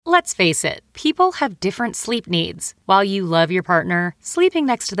Let's face it, people have different sleep needs. While you love your partner, sleeping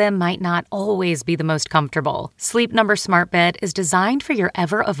next to them might not always be the most comfortable. Sleep Number Smart Bed is designed for your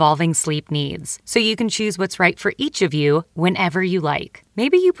ever-evolving sleep needs, so you can choose what's right for each of you whenever you like.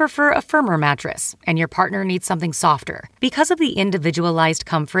 Maybe you prefer a firmer mattress, and your partner needs something softer. Because of the individualized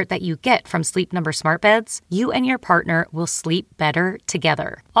comfort that you get from Sleep Number Smart Beds, you and your partner will sleep better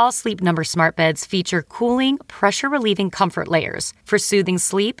together. All Sleep Number Smart Beds feature cooling, pressure-relieving comfort layers for soothing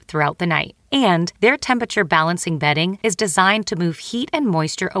sleep throughout the night. And their temperature balancing bedding is designed to move heat and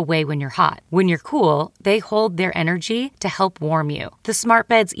moisture away when you're hot. When you're cool, they hold their energy to help warm you. The smart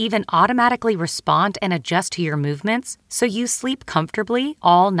beds even automatically respond and adjust to your movements, so you sleep comfortably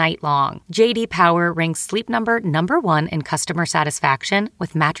all night long. J.D. Power ranks Sleep Number #1 in customer satisfaction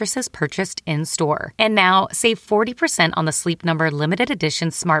with mattresses purchased in-store. And now, save 40% on the Sleep Number limited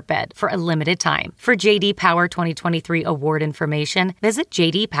edition smart bed for a limited time. For J.D. Power 2023 award information, visit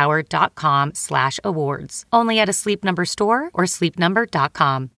jdpower.com/awards. Only at a Sleep Number store or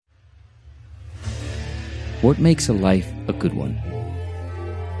sleepnumber.com. What makes a life a good one?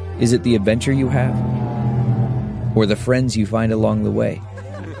 Is it the adventure you have? Or the friends you find along the way?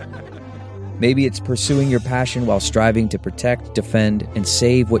 Maybe it's pursuing your passion while striving to protect, defend, and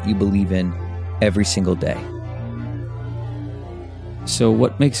save what you believe in every single day. So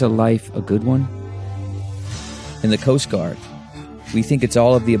what makes a life a good one? In the Coast Guard, we think it's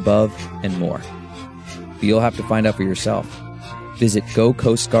all of the above and more. But you'll have to find out for yourself. Visit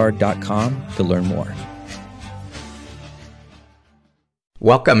gocoastguard.com to learn more.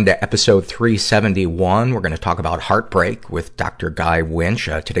 Welcome to episode 371. We're going to talk about heartbreak with Dr. Guy Winch.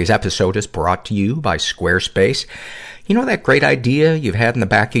 Today's episode is brought to you by Squarespace. You know that great idea you've had in the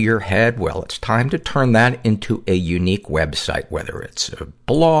back of your head? Well, it's time to turn that into a unique website, whether it's a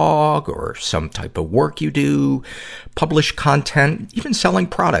blog or some type of work you do, publish content, even selling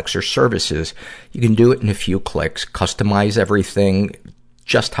products or services. You can do it in a few clicks, customize everything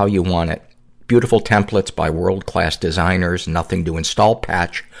just how you want it. Beautiful templates by world-class designers, nothing to install,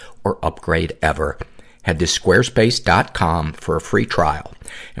 patch, or upgrade ever. Head to squarespace.com for a free trial.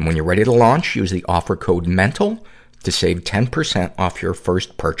 And when you're ready to launch, use the offer code MENTAL to save 10% off your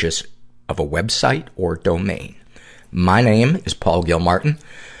first purchase of a website or domain. My name is Paul Gilmartin.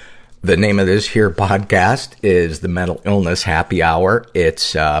 The name of this here podcast is the Mental Illness Happy Hour.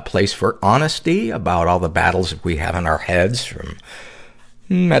 It's a place for honesty about all the battles that we have in our heads, from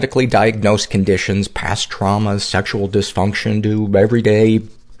medically diagnosed conditions, past traumas, sexual dysfunction, to everyday,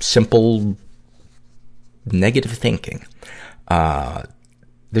 simple, negative thinking.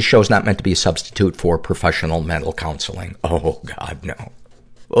 This show's not meant to be a substitute for professional mental counseling. Oh, God, no.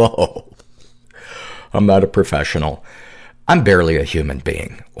 Oh, I'm not a professional. I'm barely a human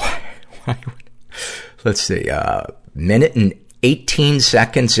being. Let's see, minute and 18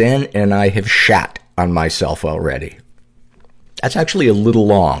 seconds in, and I have shat on myself already. That's actually a little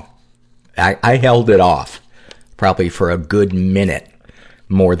long. I held it off probably for a good minute,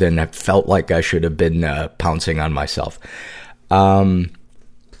 more than I felt like I should have been pouncing on myself.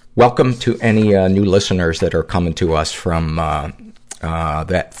 Welcome to any new listeners that are coming to us from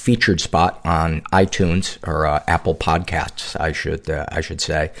that featured spot on iTunes or Apple Podcasts, I should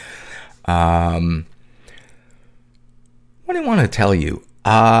say. What do I want to tell you?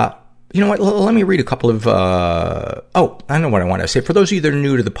 You know what? Let me read a couple of, I know what I want to say. For those of you that are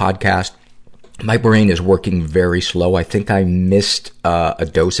new to the podcast, my brain is working very slow. I think I missed a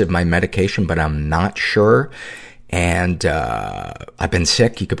dose of my medication, but I'm not sure. And I've been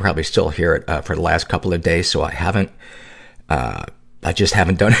sick. You could probably still hear it for the last couple of days, so I just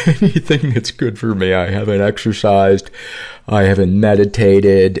haven't done anything that's good for me. I haven't exercised. I haven't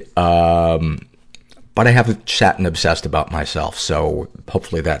meditated. But I haven't sat and obsessed about myself, so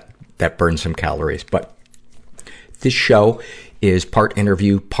hopefully that burns some calories. But this show is part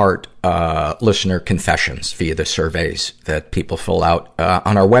interview, part listener confessions via the surveys that people fill out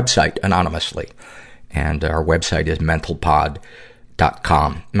on our website anonymously. And our website is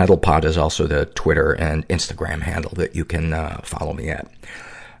mentalpod.com. Mentalpod is also the Twitter and Instagram handle that you can follow me at.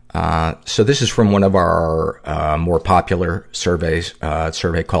 So this is from one of our more popular surveys, a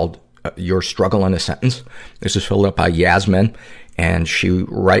survey called Your Struggle in a Sentence. This is filled out by Yasmin, and she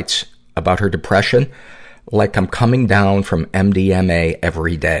writes about her depression: like I'm coming down from MDMA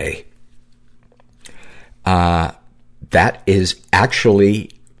every day. That is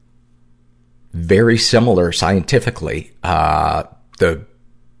actually very similar scientifically. The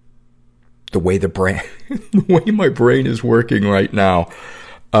way the brain, the way my brain is working right now.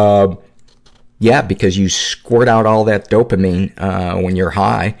 Yeah, because you squirt out all that dopamine when you're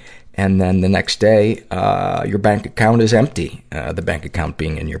high, and then the next day, your bank account is empty, the bank account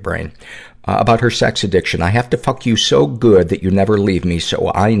being in your brain. About her sex addiction. I have to fuck you so good that you never leave me,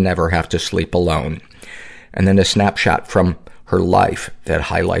 so I never have to sleep alone. And then a snapshot from her life that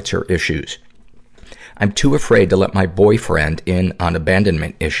highlights her issues. I'm too afraid to let my boyfriend in on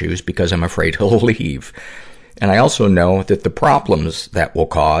abandonment issues because I'm afraid he'll leave. And I also know that the problems that will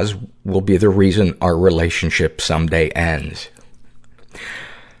cause will be the reason our relationship someday ends.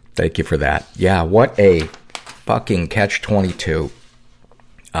 Thank you for that. Yeah, what a fucking catch-22.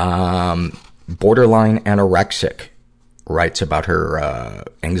 Borderline anorexic writes about her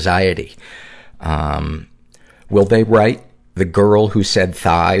anxiety. Will they write the girl who said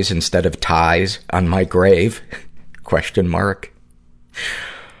thighs instead of ties on my grave? Question mark.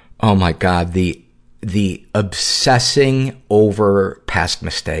 Oh my God, the obsessing over past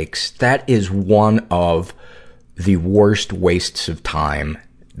mistakes. That is one of the worst wastes of time.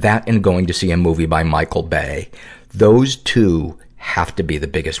 That and going to see a movie by Michael Bay. Those two have to be the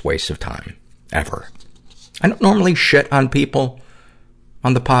biggest waste of time ever. I don't normally shit on people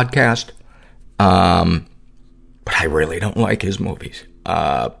on the podcast, but I really don't like his movies.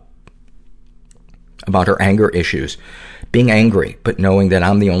 About her anger issues. Being angry, but knowing that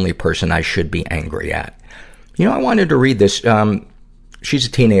I'm the only person I should be angry at. You know, I wanted to read this. She's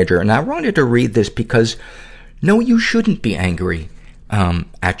a teenager, and I wanted to read this because, no, you shouldn't be angry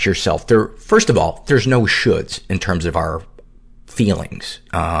at yourself. First of all, there's no shoulds in terms of our feelings.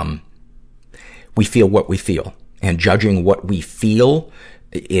 We feel what we feel, and judging what we feel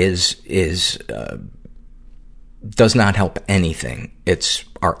does not help anything. It's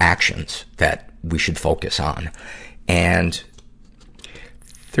our actions that we should focus on. And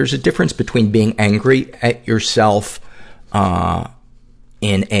there's a difference between being angry at yourself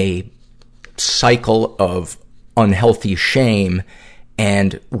in a cycle of unhealthy shame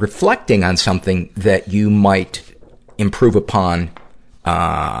and reflecting on something that you might improve upon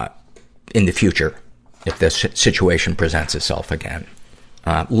in the future if this situation presents itself again.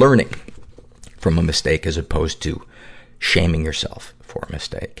 Learning from a mistake as opposed to shaming yourself for a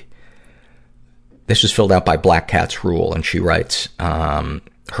mistake. This is filled out by Black Cat's Rule, and she writes,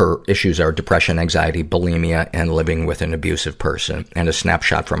 her issues are depression, anxiety, bulimia, and living with an abusive person, and a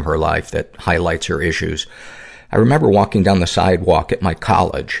snapshot from her life that highlights her issues. I remember walking down the sidewalk at my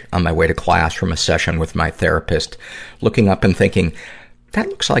college on my way to class from a session with my therapist, looking up and thinking, that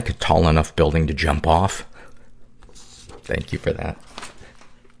looks like a tall enough building to jump off. Thank you for that.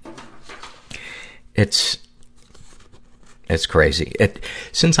 It's crazy.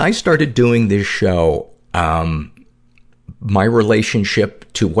 Since I started doing this show, my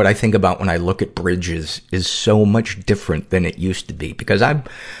relationship to what I think about when I look at bridges is so much different than it used to be, because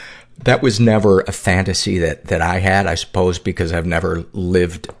that was never a fantasy that I had, I suppose, because I've never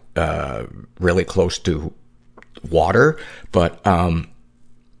lived really close to water. But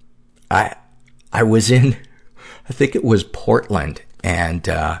I was in, I think it was Portland, and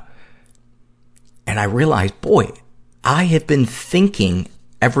I realized, boy, I have been thinking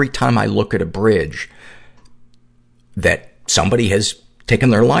every time I look at a bridge that somebody has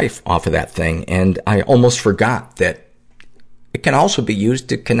taken their life off of that thing, and I almost forgot that it can also be used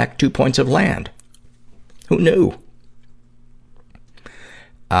to connect 2 points of land. Who knew?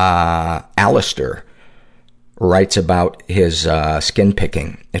 Alistair writes about his skin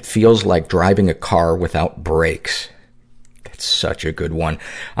picking. It feels like driving a car without brakes. That's such a good one.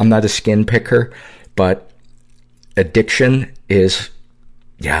 I'm not a skin picker, but addiction is,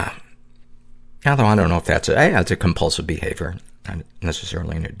 yeah. Although I don't know if that's a compulsive behavior, not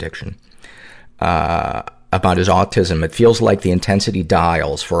necessarily an addiction. About his autism, it feels like the intensity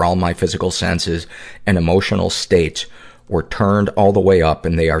dials for all my physical senses and emotional states were turned all the way up,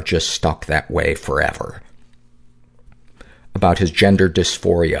 and they are just stuck that way forever. About his gender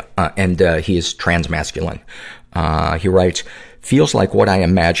dysphoria, and he is transmasculine. He writes, feels like what I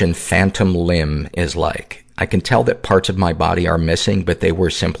imagine phantom limb is like. I can tell that parts of my body are missing, but they were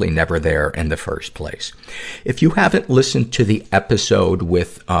simply never there in the first place. If you haven't listened to the episode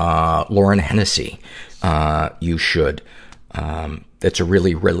with Lauren Hennessy, you should. It's a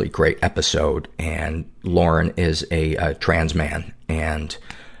really, really great episode, and Lauren is a trans man, and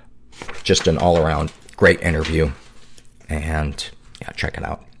just an all-around great interview. And yeah, check it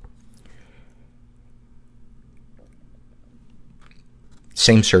out.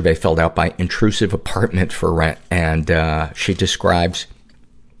 Same survey filled out by Intrusive Apartment for Rent, and she describes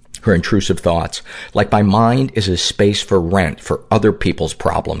her intrusive thoughts. Like, my mind is a space for rent for other people's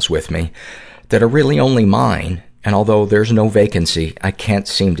problems with me that are really only mine, and although there's no vacancy, I can't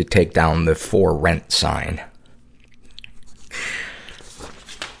seem to take down the for rent sign.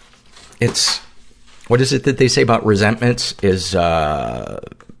 what is it that they say about resentments is,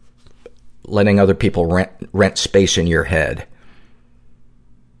 letting other people rent space in your head.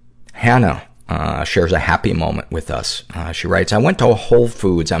 Hannah, shares a happy moment with us. She writes, I went to a Whole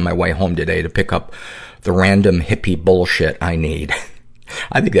Foods on my way home today to pick up the random hippie bullshit I need.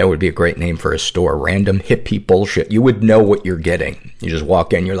 I think that would be a great name for a store. Random hippie bullshit. You would know what you're getting. You just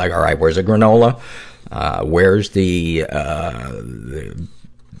walk in, you're like, all right, where's the granola? Where's the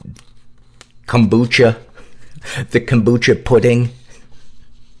kombucha? The kombucha pudding?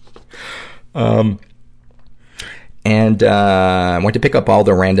 I went to pick up all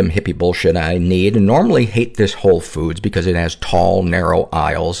the random hippie bullshit I need, and normally hate this Whole Foods because it has tall, narrow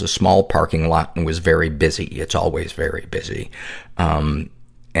aisles, a small parking lot, and was very busy. It's always very busy.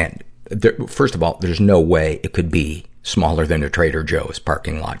 First of all, there's no way it could be smaller than a Trader Joe's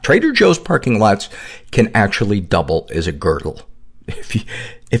parking lot. Trader Joe's parking lots can actually double as a girdle.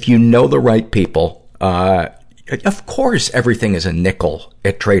 If you know the right people, of course everything is a nickel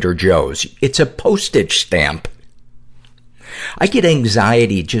at Trader Joe's. It's a postage stamp. I get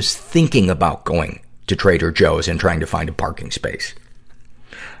anxiety just thinking about going to Trader Joe's and trying to find a parking space.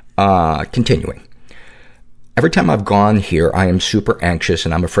 Continuing. Every time I've gone here, I am super anxious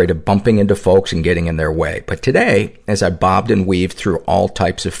and I'm afraid of bumping into folks and getting in their way. But today, as I bobbed and weaved through all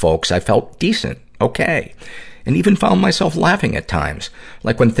types of folks, I felt decent, okay, and even found myself laughing at times,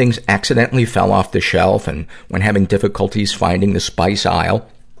 like when things accidentally fell off the shelf and when having difficulties finding the spice aisle.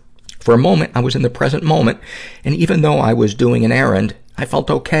 For a moment, I was in the present moment, and even though I was doing an errand, I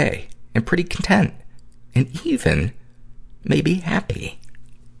felt okay and pretty content, and even maybe happy.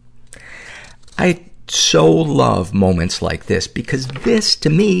 I so love moments like this because this, to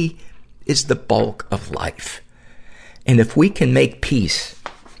me, is the bulk of life. And if we can make peace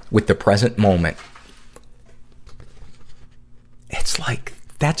with the present moment, it's like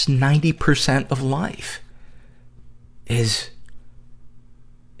that's 90% of life is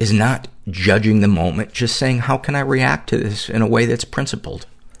not judging the moment, just saying, how can I react to this in a way that's principled?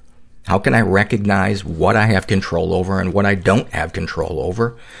 How can I recognize what I have control over and what I don't have control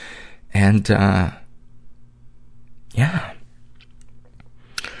over? And, yeah.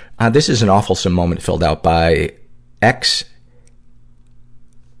 This is an awfulsome moment filled out by X-Cabafab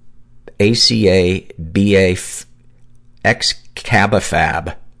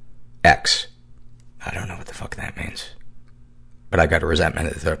X. I don't know what the fuck that means. But I got a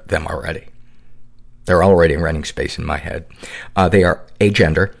resentment of them already. They're already renting space in my head. They are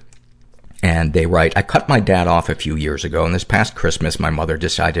agender. And they write, I cut my dad off a few years ago, and this past Christmas, my mother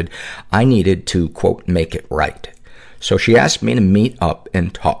decided I needed to, quote, make it right. So she asked me to meet up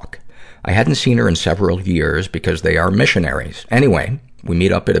and talk. I hadn't seen her in several years because they are missionaries. Anyway, we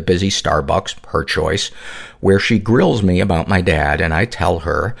meet up at a busy Starbucks, her choice, where she grills me about my dad, and I tell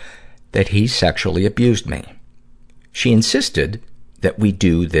her that he sexually abused me. She insisted that we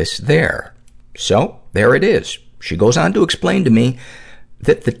do this there. So, there it is. She goes on to explain to me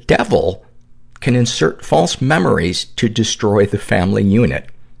that the devil can insert false memories to destroy the family unit,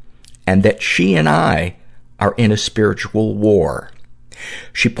 and that she and I are in a spiritual war.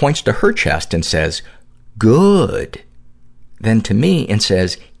 She points to her chest and says, good. Then to me and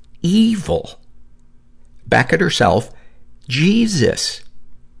says, evil. Back at herself, Jesus.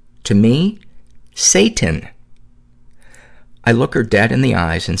 To me, Satan. I look her dead in the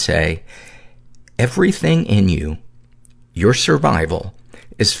eyes and say, everything in you, your survival,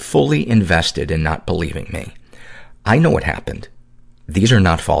 is fully invested in not believing me. I know what happened. These are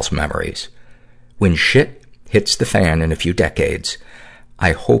not false memories. When shit hits the fan in a few decades,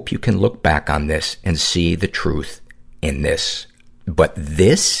 I hope you can look back on this and see the truth in this. But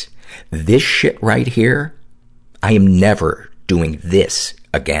this shit right here, I am never doing this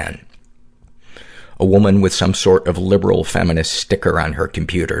again. A woman with some sort of liberal feminist sticker on her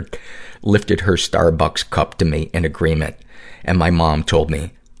computer lifted her Starbucks cup to me in agreement, and my mom told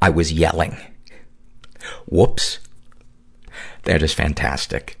me I was yelling. Whoops. That is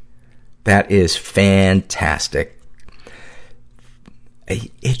fantastic. That is fantastic.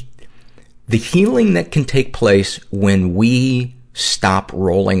 The healing that can take place when we stop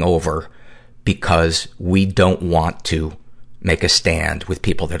rolling over because we don't want to make a stand with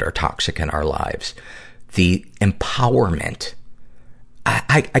people that are toxic in our lives. The empowerment.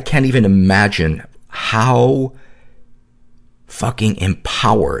 I can't even imagine how fucking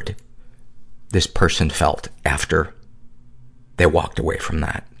empowered this person felt after they walked away from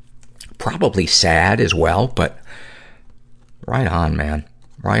that. Probably sad as well, but right on, man.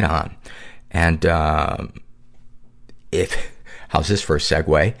 Right on. And, how's this for a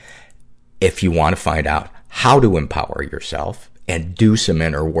segue? If you want to find out how to empower yourself and do some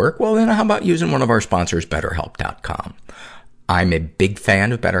inner work, well, then how about using one of our sponsors, BetterHelp.com? I'm a big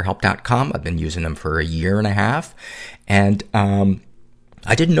fan of BetterHelp.com. I've been using them for 1.5 years. And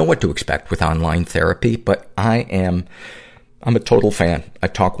I didn't know what to expect with online therapy, but I'm a total fan. I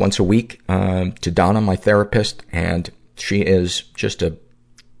talk once a week to Donna, my therapist, and she is just a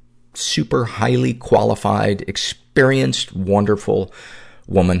super highly qualified, experienced, wonderful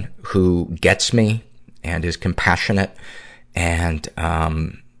woman who gets me and is compassionate and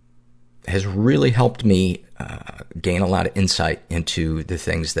has really helped me gain a lot of insight into the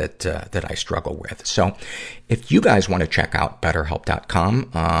things that I struggle with. So if you guys want to check out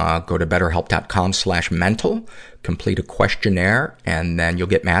BetterHelp.com, go to BetterHelp.com/mental, complete a questionnaire, and then you'll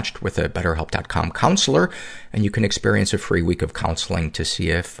get matched with a BetterHelp.com counselor, and you can experience a free week of counseling to see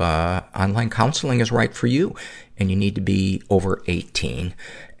if online counseling is right for you. And you need to be over 18.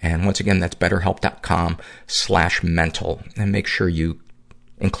 And once again, that's BetterHelp.com/mental. And make sure you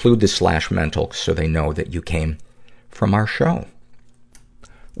include the /mental so they know that you came from our show.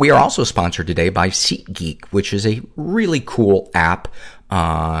 We are also sponsored today by SeatGeek, which is a really cool app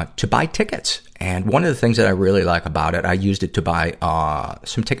to buy tickets. And one of the things that I really like about it, I used it to buy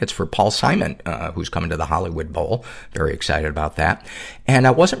some tickets for Paul Simon, who's coming to the Hollywood Bowl. Very excited about that. And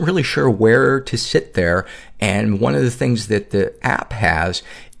I wasn't really sure where to sit there. And one of the things that the app has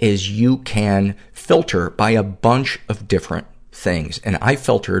is you can filter by a bunch of different things. And I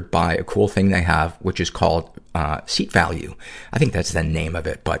filtered by a cool thing they have, which is called seat value. I think that's the name of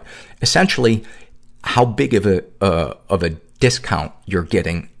it. But essentially, how big of a discount you're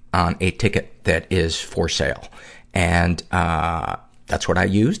getting on a ticket that is for sale. And that's what I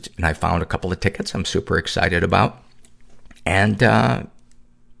used. And I found a couple of tickets I'm super excited about. And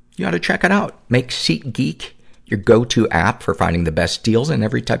you ought to check it out. Make SeatGeek your go-to app for finding the best deals on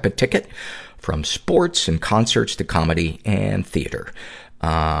every type of ticket, from sports and concerts to comedy and theater.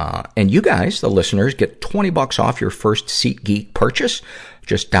 And you guys, the listeners, get $20 off your first SeatGeek purchase.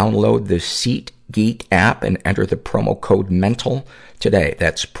 Just download the SeatGeek app and enter the promo code MENTAL today.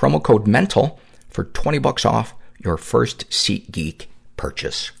 That's promo code MENTAL for $20 off your first SeatGeek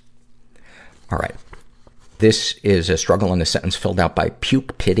purchase. All right. This is a struggle in a sentence filled out by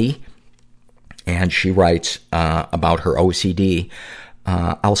Puke Pity. And she writes about her OCD.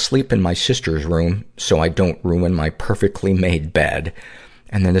 I'll sleep in my sister's room so I don't ruin my perfectly made bed.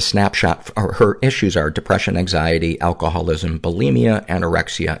 And then a snapshot. Her issues are depression, anxiety, alcoholism, bulimia,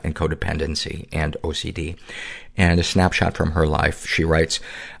 anorexia, and codependency, and OCD. And a snapshot from her life. She writes,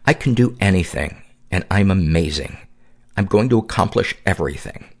 I can do anything, and I'm amazing. I'm going to accomplish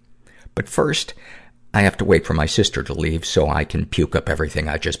everything. But first, I have to wait for my sister to leave so I can puke up everything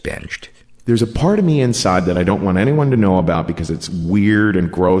I just binged. There's a part of me inside that I don't want anyone to know about because it's weird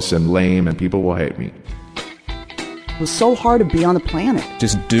and gross and lame and people will hate me. It was so hard to be on the planet.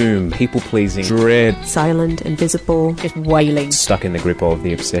 Just doom, people-pleasing, dread. Silent, invisible, just wailing. Stuck in the grip of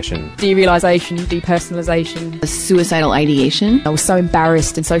the obsession. Derealization, depersonalization. Suicidal ideation. I was so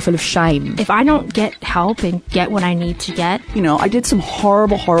embarrassed and so full of shame. If I don't get help and get what I need to get, I did some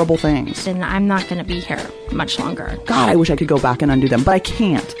horrible, horrible things. Then I'm not going to be here much longer. God, I wish I could go back and undo them, but I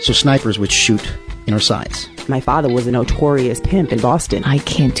can't. So snipers would shoot in our sides. My father was a notorious pimp in Boston. I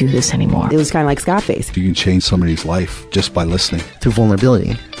can't do this anymore. It was kind of like Scarface. You can change somebody's life just by listening. Through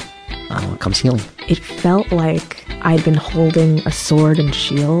vulnerability comes healing. It felt like I'd been holding a sword and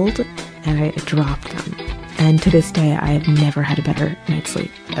shield, and I dropped them. And to this day, I have never had a better night's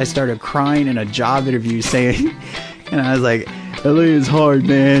sleep. I started crying in a job interview saying, and I was like, LA is hard,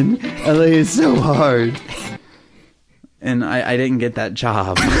 man. LA is so hard. And I didn't get that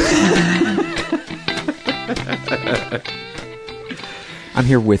job. I'm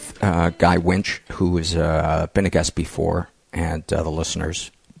here with Guy Winch, who has been a guest before, and the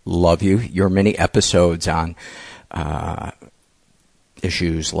listeners love you. Your many episodes on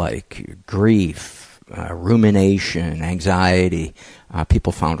issues like grief, rumination, anxiety,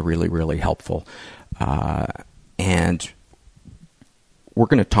 people found really, really helpful. And we're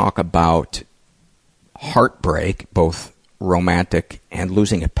going to talk about heartbreak, both romantic and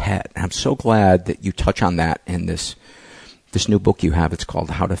losing a pet. And I'm so glad that you touch on that in this new book you have. It's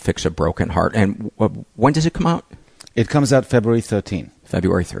called How to Fix a Broken Heart. And when does it come out? It comes out February 13th.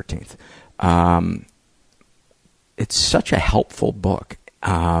 February 13th. It's such a helpful book.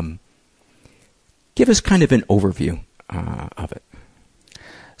 Give us kind of an overview of it.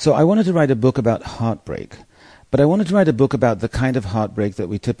 So I wanted to write a book about heartbreak, but I wanted to write a book about the kind of heartbreak that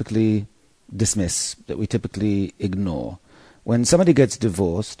we typically dismiss, that we typically ignore. When somebody gets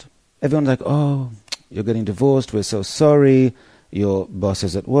divorced, everyone's like, oh, you're getting divorced, we're so sorry. Your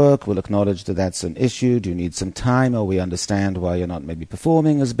bosses at work will acknowledge that that's an issue. Do you need some time? Or we understand why you're not maybe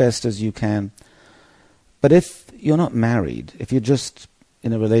performing as best as you can. But if you're not married, if you're just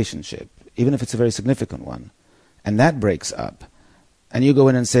in a relationship, even if it's a very significant one, and that breaks up, and you go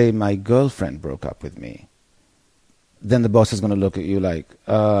in and say, my girlfriend broke up with me, then the boss is going to look at you like,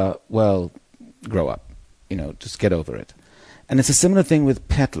 well, grow up. Just get over it. And it's a similar thing with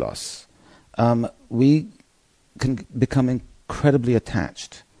pet loss. We can become incredibly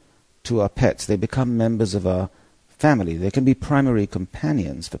attached to our pets. They become members of our family. They can be primary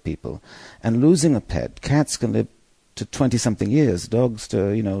companions for people. And losing a pet, cats can live to 20-something years, dogs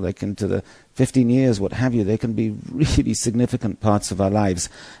to, like into the 15 years, what have you. They can be really significant parts of our lives.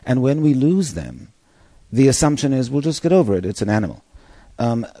 And when we lose them, the assumption is we'll just get over it. It's an animal.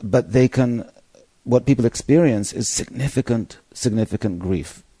 But what people experience is significant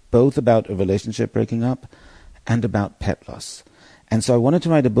grief, both about a relationship breaking up and about pet loss. And so I wanted to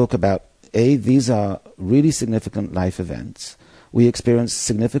write a book about, these are really significant life events. We experience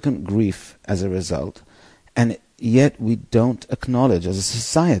significant grief as a result, and yet we don't acknowledge as a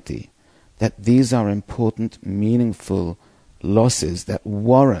society that these are important, meaningful losses that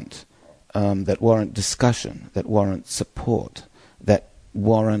warrant discussion, that warrant support, that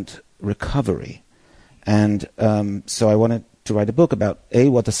warrant recovery. And so I wanted to write a book about, A,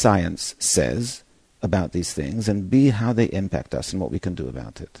 what the science says about these things, and B, how they impact us and what we can do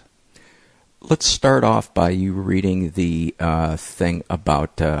about it. Let's start off by you reading the thing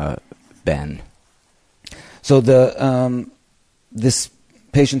about Ben. So this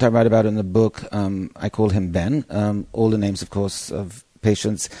patient I write about in the book, I call him Ben. All the names, of course, of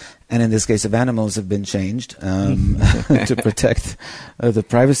patients, and in this case of animals, have been changed to protect the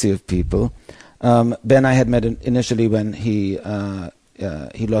privacy of people. Ben I had met initially when he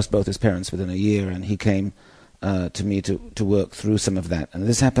lost both his parents within a year, and he came to me to work through some of that. And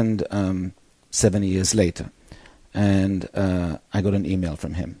this happened 7 years later. And I got an email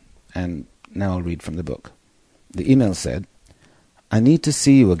from him. And now I'll read from the book. The email said, I need to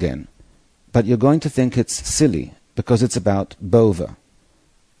see you again, but you're going to think it's silly because it's about Bova.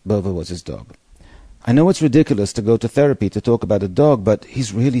 Bova was his dog. I know it's ridiculous to go to therapy to talk about a dog, but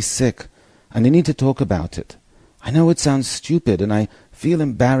he's really sick, and I need to talk about it. I know it sounds stupid, and I feel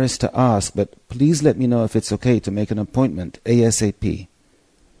embarrassed to ask, but please let me know if it's okay to make an appointment ASAP.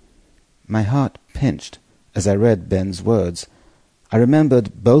 My heart pinched as I read Ben's words. I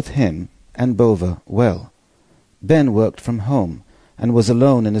remembered both him and Bova well. Ben worked from home and was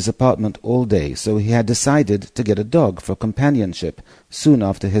alone in his apartment all day, so he had decided to get a dog for companionship soon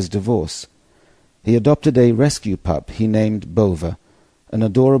after his divorce. He adopted a rescue pup he named Bova, an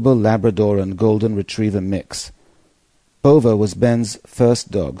adorable Labrador and Golden Retriever mix. Bova was Ben's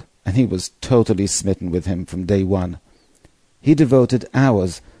first dog, and he was totally smitten with him from day one. He devoted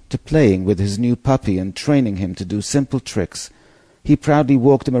hours to playing with his new puppy and training him to do simple tricks. He proudly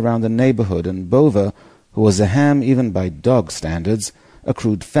walked him around the neighborhood, and Bova, who was a ham even by dog standards,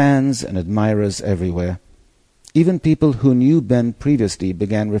 accrued fans and admirers everywhere. Even people who knew Ben previously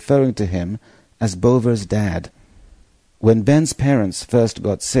began referring to him as Bova's dad. When Ben's parents first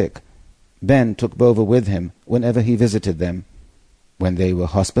got sick, Ben took Bova with him whenever he visited them. When they were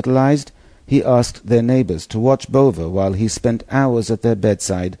hospitalized, he asked their neighbors to watch Bova while he spent hours at their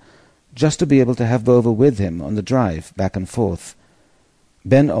bedside, just to be able to have Bova with him on the drive back and forth.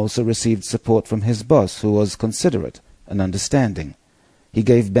 Ben also received support from his boss, who was considerate and understanding. He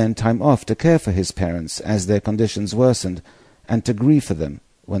gave Ben time off to care for his parents as their conditions worsened, and to grieve for them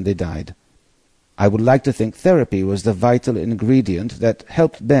when they died. I would like to think therapy was the vital ingredient that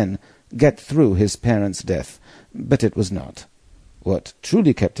helped Ben get through his parents' death, but it was not. What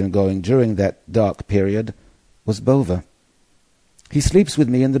truly kept him going during that dark period was Bova. He sleeps with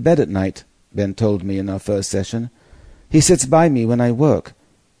me in the bed at night, Ben told me in our first session. He sits by me when I work.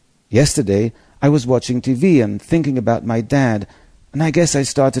 Yesterday, I was watching TV and thinking about my dad, and I guess I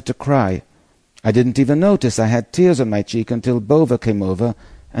started to cry. I didn't even notice I had tears on my cheek until Bova came over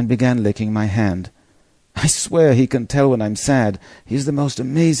and began licking my hand. I swear he can tell when I'm sad. He's the most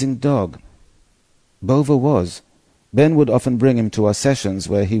amazing dog. Bova was. Ben would often bring him to our sessions,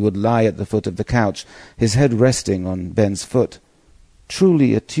 where he would lie at the foot of the couch, his head resting on Ben's foot.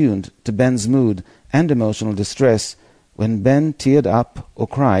 Truly attuned to Ben's mood and emotional distress, when Ben teared up or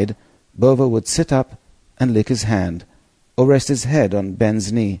cried, Bova would sit up and lick his hand, or rest his head on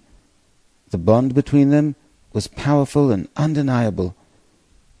Ben's knee. The bond between them was powerful and undeniable.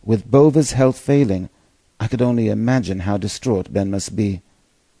 With Bova's health failing, I could only imagine how distraught Ben must be.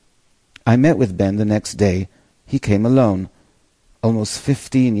 I met with Ben the next day. He came alone, almost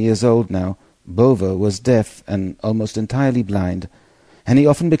 15 years old now, Bova was deaf and almost entirely blind, and he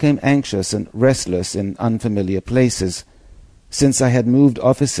often became anxious and restless in unfamiliar places. Since I had moved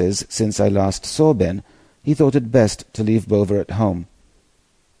offices since I last saw Ben, he thought it best to leave Bova at home.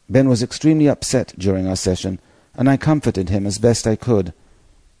 Ben was extremely upset during our session, and I comforted him as best I could.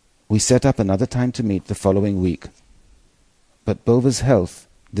 We set up another time to meet the following week. But Bova's health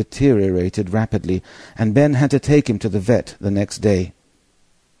deteriorated rapidly, and Ben had to take him to the vet the next day.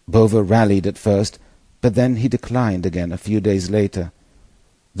 Bova rallied at first, but then he declined again a few days later.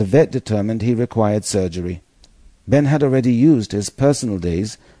 The vet determined he required surgery. Ben had already used his personal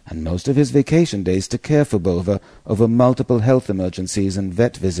days and most of his vacation days to care for Bova over multiple health emergencies and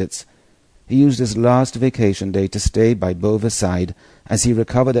vet visits. He used his last vacation day to stay by Bova's side as he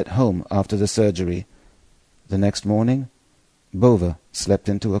recovered at home after the surgery. The next morning, Bova slept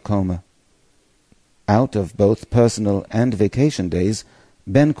into a coma. Out of both personal and vacation days,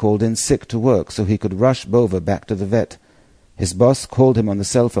 Ben called in sick to work so he could rush Bova back to the vet. His boss called him on the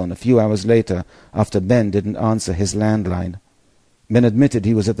cell phone a few hours later after Ben didn't answer his landline. Ben admitted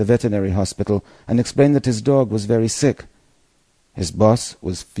he was at the veterinary hospital and explained that his dog was very sick. His boss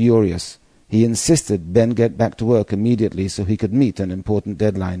was furious. He insisted Ben get back to work immediately so he could meet an important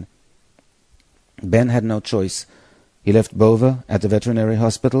deadline. Ben had no choice. He left Bova at the veterinary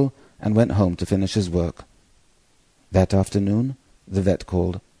hospital and went home to finish his work. That afternoon, the vet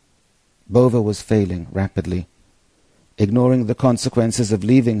called. Bova was failing rapidly. Ignoring the consequences of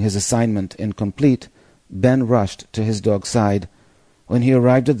leaving his assignment incomplete, Ben rushed to his dog's side. When he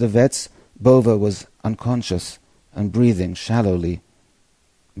arrived at the vet's, Bova was unconscious and breathing shallowly.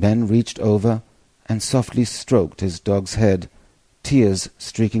 Ben reached over and softly stroked his dog's head, tears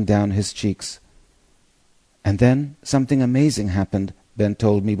streaking down his cheeks. And then something amazing happened, Ben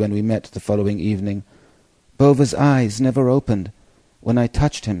told me when we met the following evening. Bova's eyes never opened when I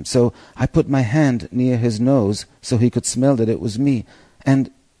touched him, so I put my hand near his nose so he could smell that it was me,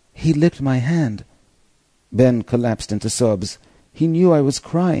 and he licked my hand. Ben collapsed into sobs. He knew I was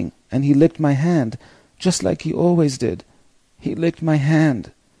crying, and he licked my hand, just like he always did. He licked my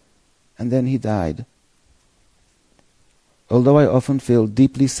hand, and then he died. Although I often feel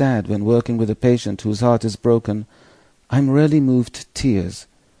deeply sad when working with a patient whose heart is broken, I'm rarely moved to tears.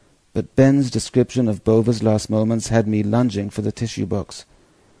 But Ben's description of Bova's last moments had me lunging for the tissue box.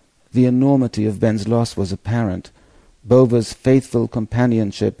 The enormity of Ben's loss was apparent. Bova's faithful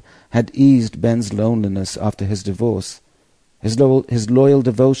companionship had eased Ben's loneliness after his divorce. His loyal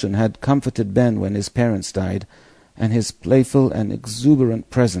devotion had comforted Ben when his parents died, and his playful and exuberant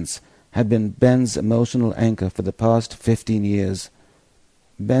presence had been Ben's emotional anchor for the past 15 years.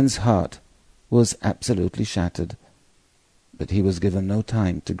 Ben's heart was absolutely shattered, but he was given no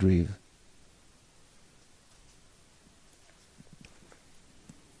time to grieve.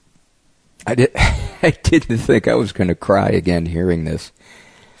 I didn't think I was going to cry again hearing this.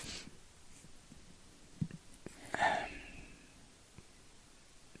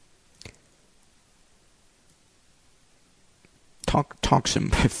 Talk some.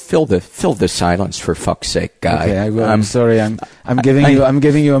 Fill the silence for fuck's sake, Guy. Okay, I will. I'm sorry. I'm giving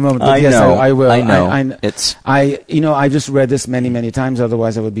you a moment. But yes, I will. I know. I just read this many times.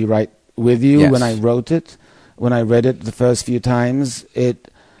 Otherwise, I would be right with you. Yes. When I wrote it, when I read it the first few times, it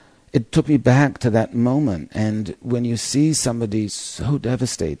took me back to that moment. And when you see somebody so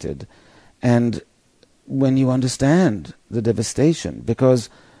devastated, and when you understand the devastation, because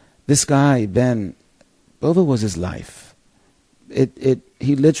this guy Ben, Bova was his life. He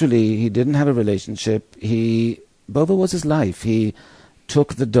didn't have a relationship. Bova was his life. He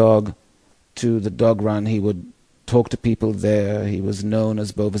took the dog to the dog run. He would talk to people there. He was known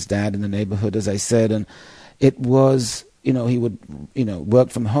as Bova's dad in the neighborhood, as I said. And it was, he would,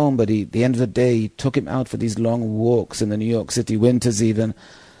 work from home, but at the end of the day, he took him out for these long walks in the New York City winters even.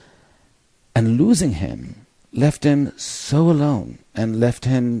 And losing him left him so alone and left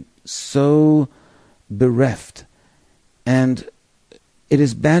him so bereft. And it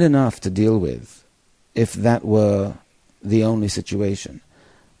is bad enough to deal with if that were the only situation.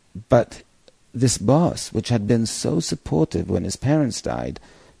 But this boss, which had been so supportive when his parents died,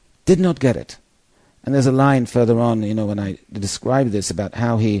 did not get it. And there's a line further on, when I describe this, about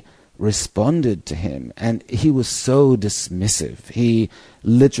how he responded to him. And he was so dismissive. He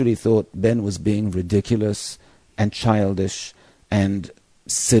literally thought Ben was being ridiculous and childish and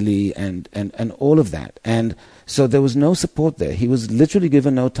silly and all of that. And so there was no support there. He was literally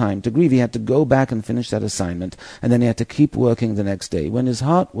given no time to grieve. He had to go back and finish that assignment, and then he had to keep working the next day when his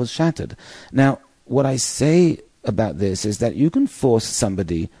heart was shattered. Now, what I say about this is that you can force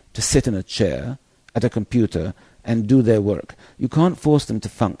somebody to sit in a chair at a computer and do their work. You can't force them to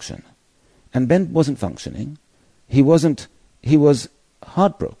function. And Ben wasn't functioning. He was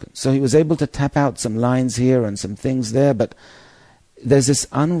heartbroken. So he was able to tap out some lines here and some things there, but there's this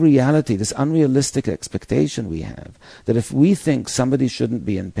unreality, this unrealistic expectation we have that if we think somebody shouldn't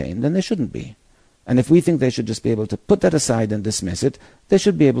be in pain, then they shouldn't be. And if we think they should just be able to put that aside and dismiss it, they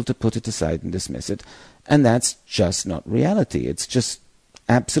should be able to put it aside and dismiss it. And that's just not reality. It's just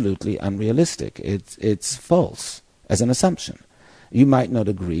absolutely unrealistic. It's false as an assumption. You might not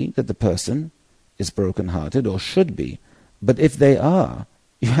agree that the person is broken-hearted or should be, but if they are,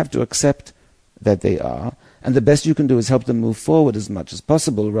 you have to accept that they are, and the best you can do is help them move forward as much as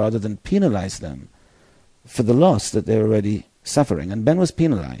possible rather than penalize them for the loss that they're already suffering. And Ben was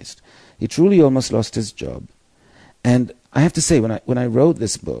penalized. He truly almost lost his job. And I have to say, when I wrote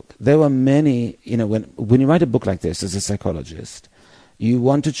this book, there were many, when you write a book like this as a psychologist, you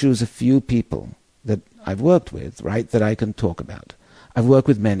want to choose a few people that I've worked with, right, that I can talk about. I've worked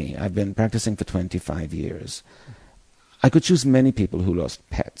with many. I've been practicing for 25 years. I could choose many people who lost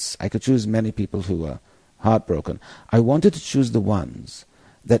pets. I could choose many people who were heartbroken. I wanted to choose the ones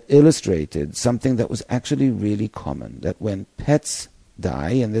that illustrated something that was actually really common, that when pets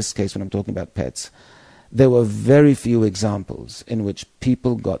die, in this case when I'm talking about pets, there were very few examples in which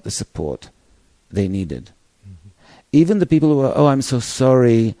people got the support they needed. Mm-hmm. Even the people who were, oh, I'm so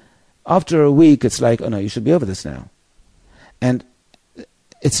sorry, after a week it's like, oh no, you should be over this now. And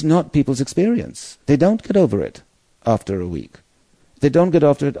it's not people's experience. They don't get over it after a week. They don't get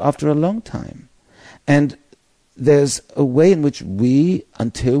over it after a long time. And there's a way in which we,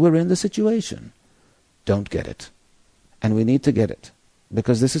 until we're in the situation, don't get it. And we need to get it,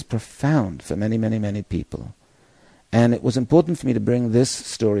 because this is profound for many, many, many people. And it was important for me to bring this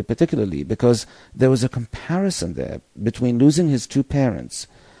story particularly because there was a comparison there between losing his two parents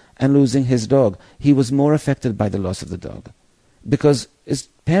and losing his dog. He was more affected by the loss of the dog because his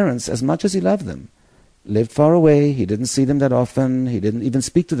parents, as much as he loved them, lived far away. He didn't see them that often. He didn't even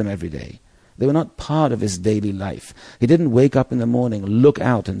speak to them every day. They were not part of his daily life. He didn't wake up in the morning, look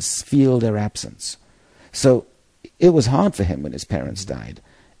out and feel their absence. So it was hard for him when his parents died.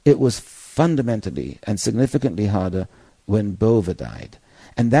 It was fundamentally and significantly harder when Bova died.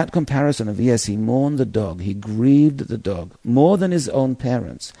 And that comparison of, yes, he mourned the dog, he grieved the dog more than his own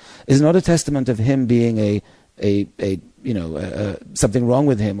parents, is not a testament of him being something wrong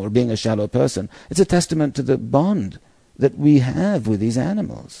with him or being a shallow person. It's a testament to the bond that we have with these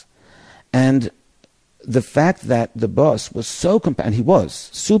animals. And the fact that the boss was so and he was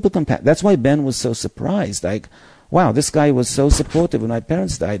super compassionate. That's why Ben was so surprised. Like, wow, this guy was so supportive when my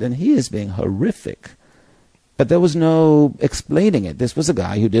parents died, and he is being horrific. But there was no explaining it. This was a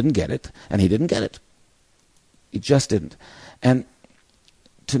guy who didn't get it, and he didn't get it. He just didn't. And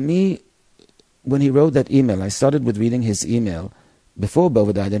to me, when he wrote that email, I started with reading his email before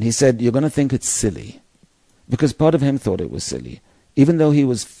Bova died, and he said, you're going to think it's silly. Because part of him thought it was silly. Even though he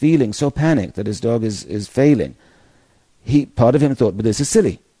was feeling so panicked that his dog is failing, part of him thought, but this is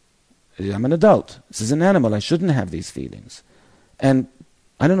silly. I'm an adult. This is an animal. I shouldn't have these feelings. And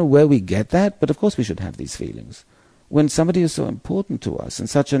I don't know where we get that, but of course we should have these feelings. When somebody is so important to us and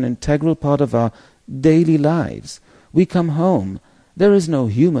such an integral part of our daily lives, we come home, there is no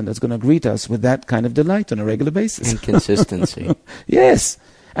human that's going to greet us with that kind of delight on a regular basis. And consistency. Yes.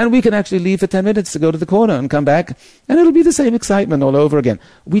 And we can actually leave for 10 minutes to go to the corner and come back, and it'll be the same excitement all over again.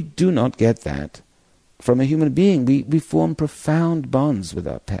 We do not get that from a human being. We form profound bonds with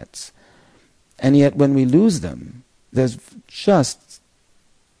our pets. And yet when we lose them, there's just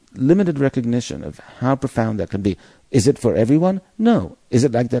limited recognition of how profound that can be. Is it for everyone? No. Is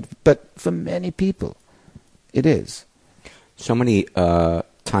it like that? But for many people, it is. So many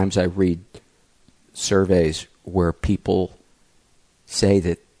times I read surveys where people say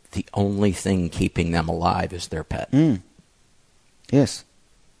that the only thing keeping them alive is their pet. Yes.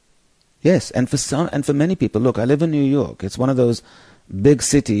 Yes, and for many people, look, I live in New York. It's one of those big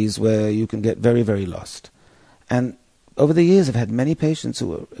cities where you can get very, very lost. And over the years, I've had many patients who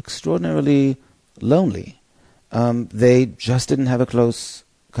were extraordinarily lonely. They just didn't have a close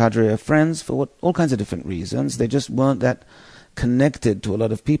cadre of friends for all kinds of different reasons. They just weren't that connected to a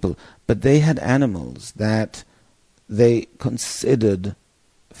lot of people. But they had animals that they considered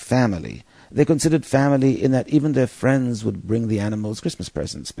family. They considered family in that even their friends would bring the animals Christmas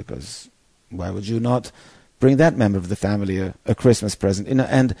presents, because why would you not bring that member of the family a Christmas present?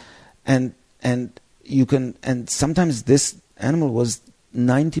 And you can, and sometimes this animal was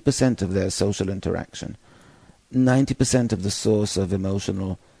 90% of their social interaction, 90% of the source of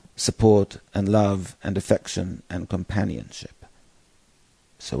emotional support and love and affection and companionship.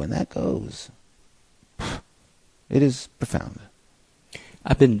 So when that goes, it is profound.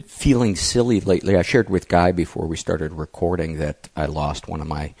 I've been feeling silly lately. I shared with Guy before we started recording that I lost one of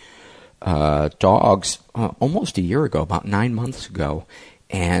my dogs almost a year ago, about 9 months ago.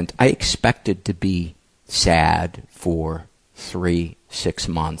 And I expected to be sad for 3-6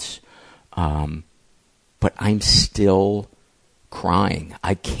 months. But I'm still crying.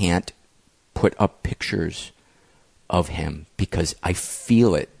 I can't put up pictures of him because I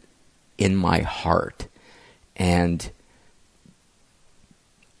feel it in my heart. And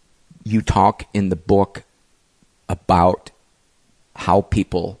you talk in the book about how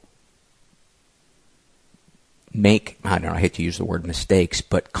people make, I don't know, I hate to use the word mistakes,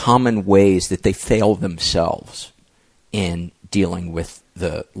 but common ways that they fail themselves in dealing with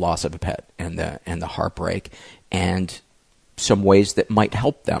the loss of a pet and the heartbreak, and some ways that might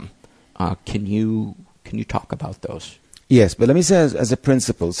help them. Can you talk about those? Yes, but let me say as a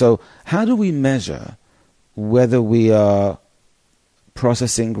principle. So how do we measure whether we are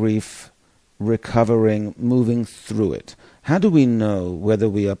processing grief, recovering, moving through it? How do we know whether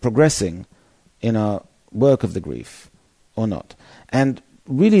we are progressing in our work of the grief or not? And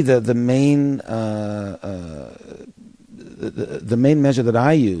really the main the main measure that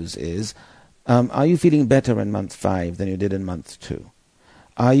I use is, are you feeling better in month 5 than you did in month 2?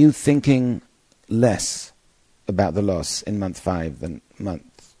 Are you thinking less about the loss in month 5 than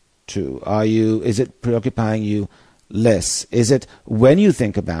month 2? Is it preoccupying you less? Is it, when you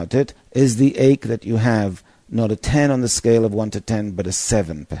think about it, is the ache that you have not a 10 on the scale of 1 to 10, but a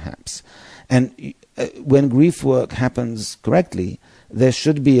 7 perhaps? And when grief work happens correctly, there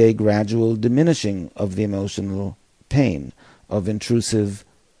should be a gradual diminishing of the emotional pain, of intrusive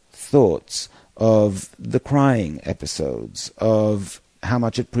thoughts, of the crying episodes, of how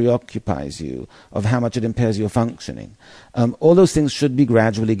much it preoccupies you, of how much it impairs your functioning. All those things should be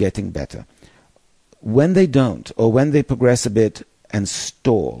gradually getting better. When they don't, or when they progress a bit and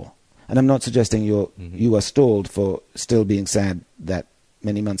stall, and I'm not suggesting you are stalled for still being sad that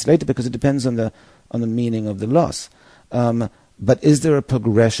many months later, because it depends on the meaning of the loss. But is there a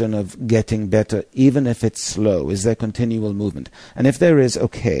progression of getting better, even if it's slow? Is there continual movement? And if there is,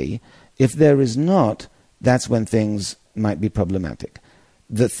 okay. If there is not, that's when things might be problematic.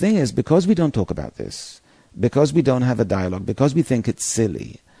 The thing is, because we don't talk about this, because we don't have a dialogue, because we think it's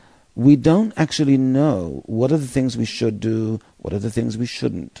silly, we don't actually know what are the things we should do, what are the things we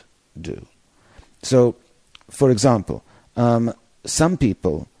shouldn't do. So, for example, some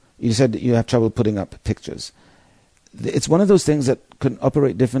people, you said that you have trouble putting up pictures. It's one of those things that can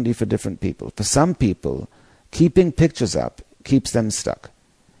operate differently for different people. For some people, keeping pictures up keeps them stuck,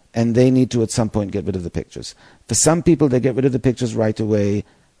 and they need to at some point get rid of the pictures. For some people, they get rid of the pictures right away,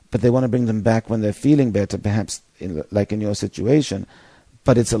 but they want to bring them back when they're feeling better, perhaps like in your situation,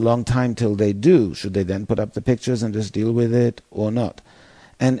 but it's a long time till they do. Should they then put up the pictures and just deal with it or not?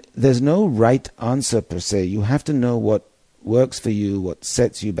 And there's no right answer per se. You have to know what works for you, what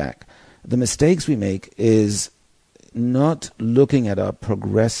sets you back. The mistakes we make is not looking at our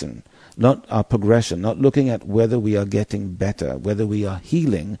progression, not looking at whether we are getting better, whether we are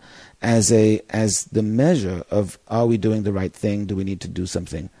healing as the measure of, are we doing the right thing, do we need to do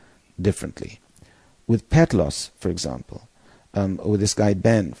something differently. With pet loss, for example, or with this guy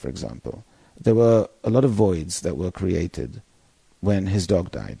Ben, for example, there were a lot of voids that were created when his dog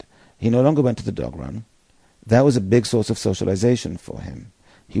died. He no longer went to the dog run. That was a big source of socialization for him.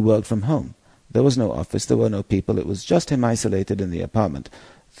 He worked from home. There was no office, there were no people, it was just him isolated in the apartment.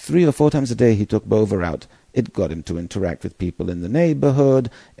 3 or 4 times a day he took Bover out. It got him to interact with people in the neighborhood.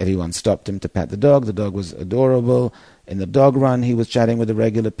 Everyone stopped him to pat the dog. The dog was adorable. In the dog run he was chatting with the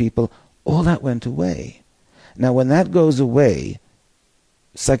regular people. All that went away. Now when that goes away,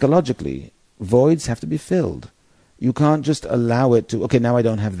 psychologically, voids have to be filled. You can't just allow it to, okay, now I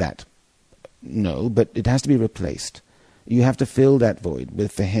don't have that. No, but it has to be replaced. You have to fill that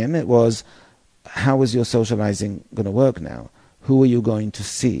void. For him it was, how is your socializing going to work now? Who are you going to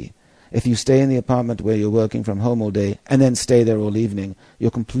see? If you stay in the apartment where you're working from home all day and then stay there all evening, you're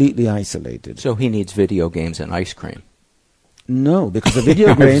completely isolated. So he needs video games and ice cream. No, because the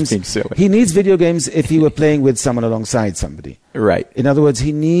video games, he needs video games if he were playing with someone alongside somebody. Right. In other words,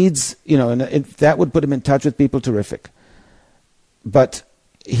 he needs, and that would put him in touch with people, terrific. But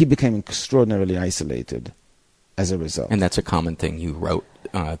he became extraordinarily isolated as a result. And that's a common thing you wrote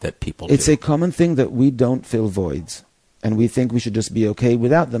that people do. It's a common thing that we don't fill voids. And we think we should just be okay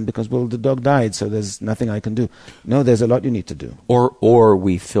without them because, well, the dog died, so there's nothing I can do. No, there's a lot you need to do. Or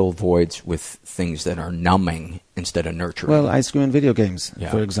we fill voids with things that are numbing instead of nurturing. Well, ice cream and video games,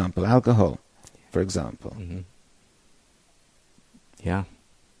 for example. Alcohol, for example. Mm-hmm. Yeah.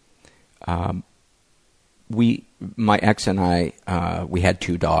 We my ex and I, we had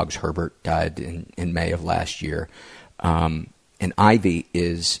 2 dogs. Herbert died in May of last year. And Ivy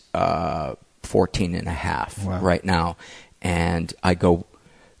is 14 and a half right now. And I go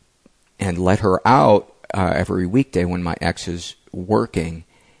and let her out every weekday when my ex is working.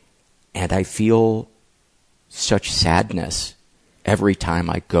 And I feel such sadness every time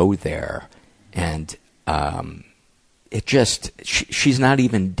I go there. And it just, she's not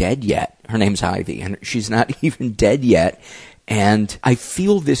even dead yet. Her name's Ivy, and she's not even dead yet. And I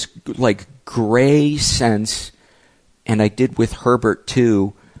feel this like gray sense, and I did with Herbert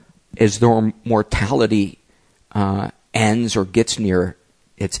too, as though mortality ends or gets near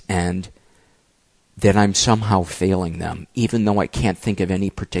its end, that I'm somehow failing them, even though I can't think of any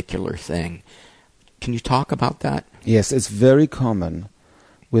particular thing. Can you talk about that? Yes, it's very common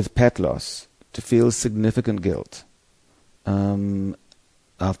with pet loss to feel significant guilt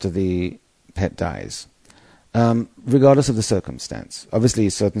after the pet dies, regardless of the circumstance. Obviously,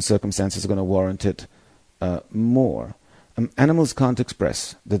 certain circumstances are going to warrant it more. Animals can't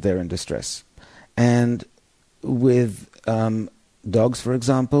express that they're in distress. And with dogs, for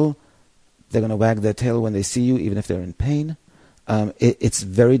example, they're going to wag their tail when they see you, even if they're in pain. It's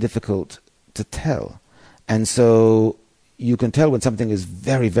very difficult to tell. And so you can tell when something is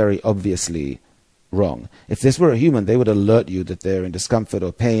very, very obviously wrong. If this were a human, they would alert you that they're in discomfort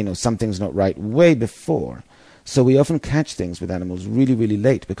or pain or something's not right way before. So we often catch things with animals really, really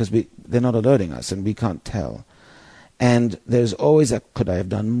late because they're not alerting us and we can't tell. And there's always a, could I have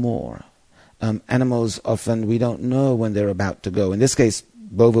done more? Animals often, we don't know when they're about to go. In this case,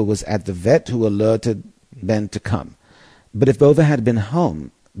 Bova was at the vet who alerted Ben to come. But if Bova had been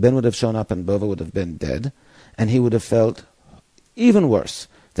home, Ben would have shown up and Bova would have been dead, and he would have felt even worse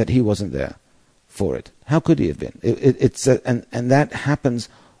that he wasn't there for it. How could he have been? And that happens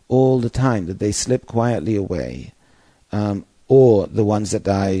all the time, that they slip quietly away, or the ones that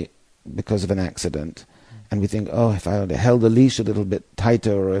die because of an accident. And we think, oh, if I had held the leash a little bit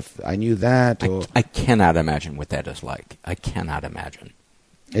tighter, or if I knew that. Or I cannot imagine what that is like. I cannot imagine.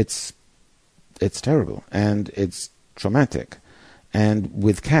 It's terrible, and it's traumatic. And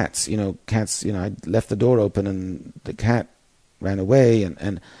with cats, cats, I left the door open and the cat ran away,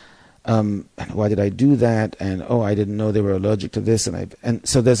 and why did I do that? And I didn't know they were allergic to this, and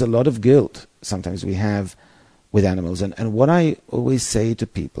so there's a lot of guilt sometimes we have with animals. And what I always say to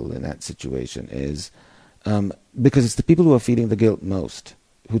people in that situation is, because it's the people who are feeling the guilt most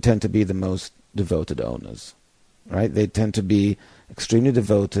who tend to be the most devoted owners, right? They tend to be extremely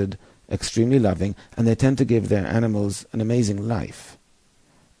devoted, extremely loving, and they tend to give their animals an amazing life.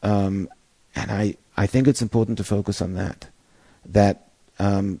 And I think it's important to focus on that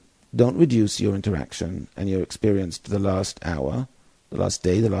don't reduce your interaction and your experience to the last hour, the last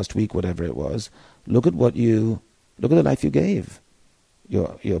day, the last week, whatever it was. Look at the life you gave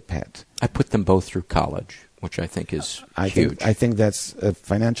your pet. I put them both through college, which I think is huge. I think that's a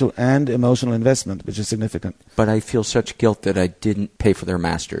financial and emotional investment, which is significant. But I feel such guilt that I didn't pay for their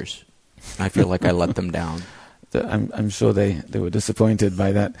masters. I feel like I let them down. I'm sure they were disappointed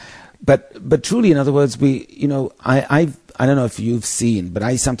by that. But truly, in other words, I don't know if you've seen, but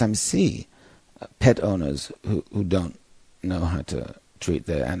I sometimes see pet owners who don't know how to treat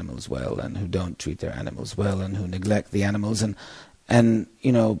their animals well, and who don't treat their animals well, and who neglect the animals, and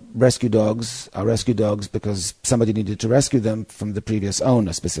rescue dogs are rescue dogs because somebody needed to rescue them from the previous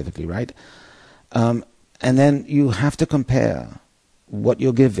owner specifically, right? And then you have to compare what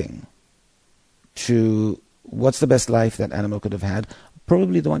you're giving to what's the best life that animal could have had,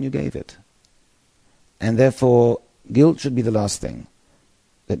 probably the one you gave it. And therefore, guilt should be the last thing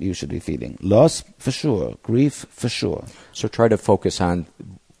that you should be feeling. Loss, for sure. Grief, for sure. So try to focus on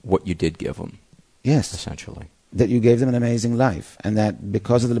what you did give them. Yes. Essentially. That you gave them an amazing life, and that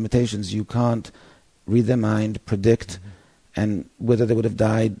because of the limitations you can't read their mind, predict, and whether they would have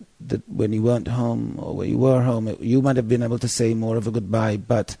died when you weren't home or when you were home. You might have been able to say more of a goodbye,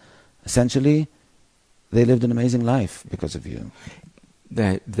 but essentially they lived an amazing life because of you.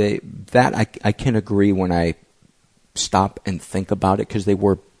 That I can agree when I stop and think about it, because they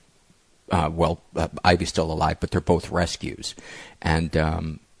were, Ivy's still alive, but they're both rescues,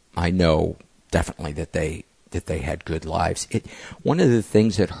 and I know definitely that they had good lives. One of the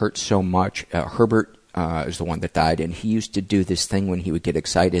things that hurts so much, Herbert is the one that died, and he used to do this thing when he would get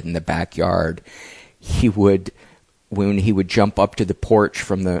excited in the backyard. When he would jump up to the porch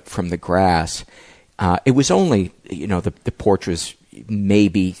from the grass, it was only, the porch was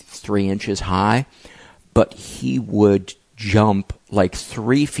maybe 3 inches high, but he would jump like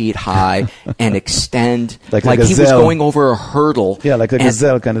 3 feet high and extend like he was going over a hurdle. Yeah, like a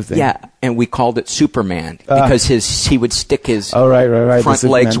gazelle kind of thing. Yeah, and we called it Superman because he would stick his front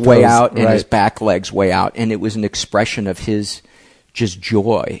legs way out and his back legs way out, and it was an expression of his just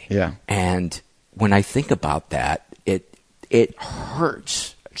joy. Yeah. And when I think about that, it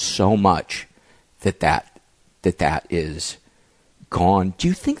hurts so much that is gone. Do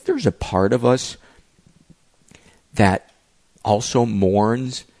you think there's a part of us that also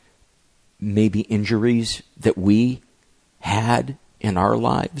mourns maybe injuries that we had in our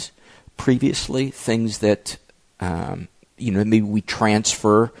lives previously, things that maybe we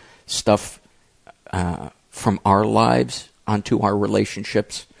transfer stuff from our lives onto our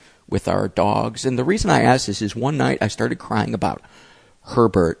relationships with our dogs? And the reason I ask this is one night I started crying about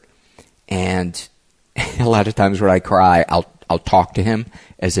Herbert, and a lot of times when I cry, I'll talk to him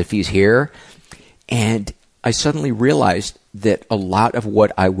as if he's here, and I suddenly realized that a lot of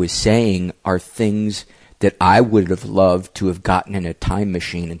what I was saying are things that I would have loved to have gotten in a time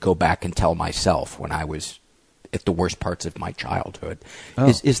machine and go back and tell myself when I was at the worst parts of my childhood.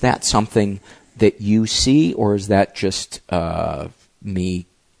 Oh. Is that something that you see, or is that just me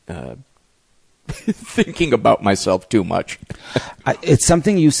thinking about myself too much? It's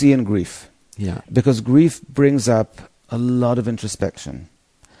something you see in grief. Yeah. Because grief brings up a lot of introspection.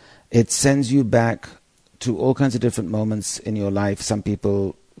 It sends you back to all kinds of different moments in your life. Some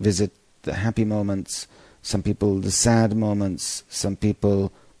people visit the happy moments, some people the sad moments, some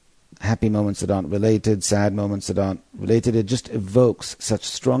people happy moments that aren't related, sad moments that aren't related. It just evokes such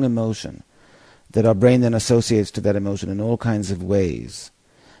strong emotion that our brain then associates to that emotion in all kinds of ways.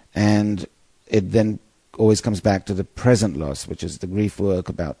 And it then always comes back to the present loss, which is the grief work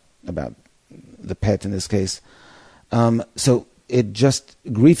about the pet in this case. So it just,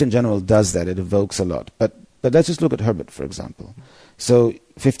 grief in general does that. It evokes a lot. But let's just look at Herbert, for example. So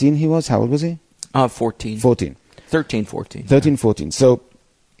 15 he was. How old was he? 14. 14. 13, 14. 13, 14. So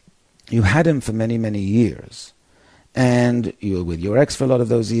you had him for many, many years. And you were with your ex for a lot of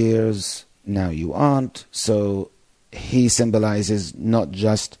those years. Now you aren't. So he symbolizes not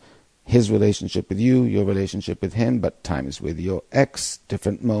just his relationship with you, your relationship with him, but times with your ex,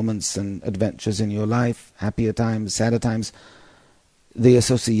 different moments and adventures in your life, happier times, sadder times. The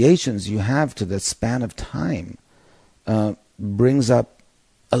associations you have to the span of time brings up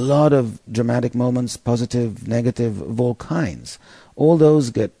a lot of dramatic moments, positive, negative, of all kinds. All those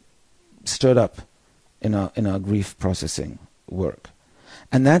get stirred up in our grief processing work.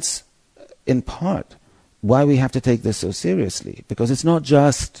 And that's, in part, why we have to take this so seriously, because it's not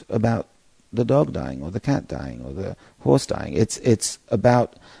just about the dog dying or the cat dying or the horse dying. It's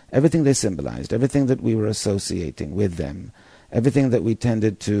about everything they symbolized, everything that we were associating with them, everything that we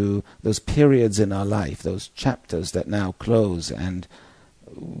tended to, those periods in our life, those chapters that now close, and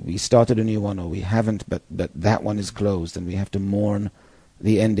we started a new one or we haven't, but that one is closed, and we have to mourn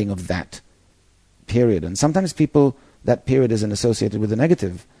the ending of that period. And sometimes that period isn't associated with the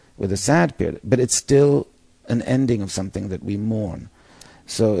negative, with a sad period, but it's still an ending of something that we mourn.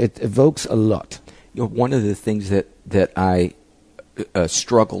 So it evokes a lot. One of the things that I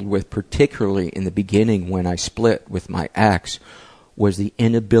struggled with, particularly in the beginning when I split with my ex, was the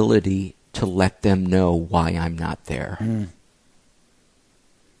inability to let them know why I'm not there.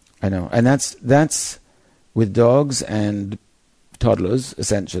 I know. And that's with dogs and toddlers,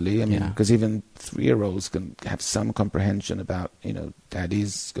 essentially. I mean, because even 3-year-olds can have some comprehension about,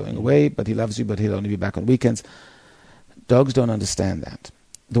 daddy's going away, but he loves you, but he'll only be back on weekends. Dogs don't understand that.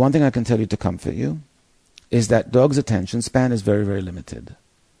 The one thing I can tell you to comfort you is that dogs' attention span is very, very limited.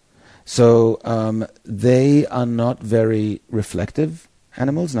 So they are not very reflective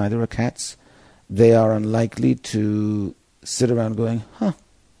animals, neither are cats. They are unlikely to sit around going, I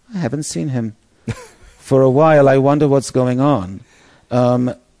haven't seen him for a while. I wonder what's going on.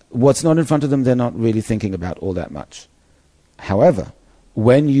 What's not in front of them, they're not really thinking about all that much. However,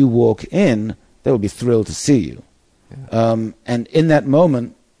 when you walk in, they will be thrilled to see you. And in that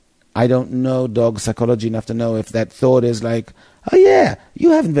moment, I don't know dog psychology enough to know if that thought is like, oh yeah,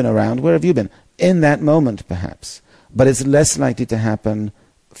 you haven't been around, where have you been? In that moment, perhaps. But it's less likely to happen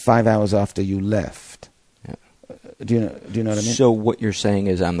 5 hours after you left. Yeah. Do you know what I mean? So what you're saying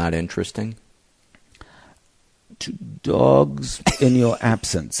is I'm not interesting? To dogs in your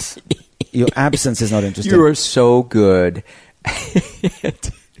absence. Your absence is not interesting. You are so good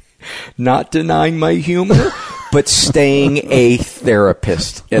at not denying my humor, but staying a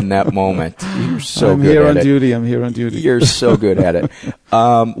therapist in that moment. You're so good at it. I'm here on duty. You're so good at it.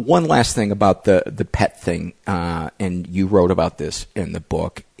 One last thing about the pet thing, and you wrote about this in the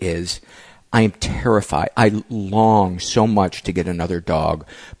book, is I am terrified. I long so much to get another dog,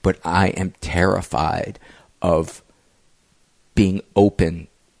 but I am terrified of being open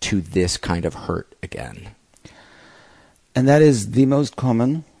to this kind of hurt again. And that is the most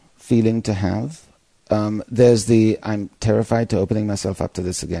common feeling to have. There's the, I'm terrified to opening myself up to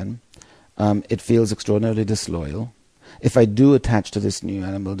this again. It feels extraordinarily disloyal. If I do attach to this new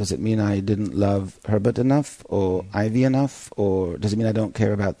animal, does it mean I didn't love Herbert enough or Ivy enough, or does it mean I don't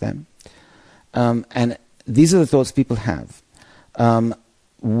care about them? And these are the thoughts people have.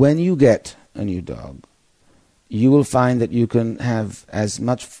 When you get a new dog, you will find that you can have as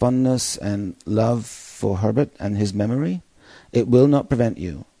much fondness and love for Herbert and his memory. It will not prevent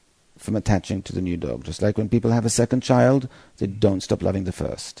you from attaching to the new dog. Just like when people have a second child, they don't stop loving the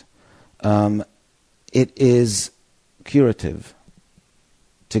first. It is curative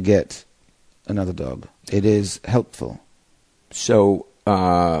to get another dog. It is helpful. So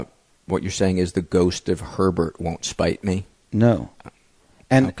what you're saying is the ghost of Herbert won't spite me? No.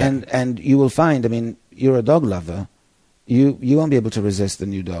 And you will find, I mean, you're a dog lover. You won't be able to resist the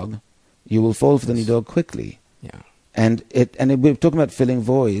new dog. You will fall for the new dog quickly. Yeah. And we're talking about filling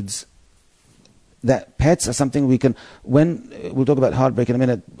voids. That pets are something we can, when we'll talk about heartbreak in a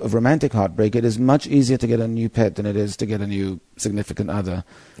minute, of romantic heartbreak, it is much easier to get a new pet than it is to get a new significant other.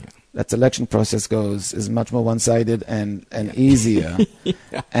 Yeah. That selection process is much more one-sided and easier.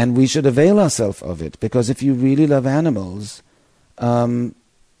 Yeah. And we should avail ourselves of it, because if you really love animals, get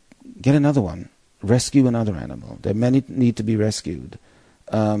another one. Rescue another animal. There are many need to be rescued.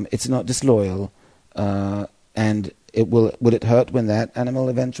 It's not disloyal, and will it hurt when that animal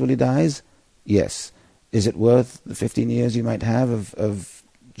eventually dies? Yes. Is it worth the 15 years you might have of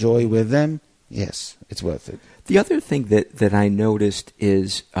joy with them? Yes, it's worth it. The other thing that I noticed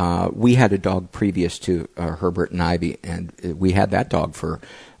is we had a dog previous to Herbert and Ivy, and we had that dog for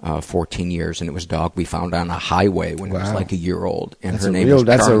 14 years, and it was a dog we found on a highway when it was like a year old. And that's her name was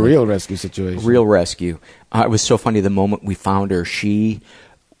Charlie. That's a real rescue situation. Real rescue. It was so funny. The moment we found her, she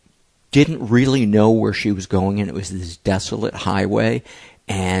didn't really know where she was going, and it was this desolate highway.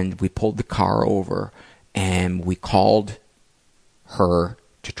 And we pulled the car over, and we called her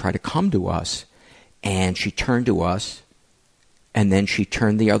to try to come to us. And she turned to us, and then she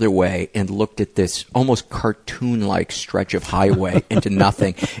turned the other way and looked at this almost cartoon-like stretch of highway into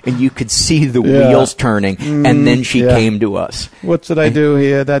nothing. And you could see the wheels turning, and then she came to us. What should I do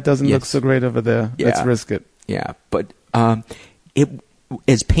here? That doesn't look so great over there. Yeah. Let's risk it. Yeah, but it,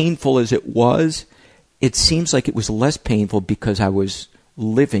 as painful as it was, it seems like it was less painful because I was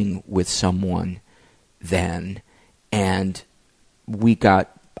living with someone then, and we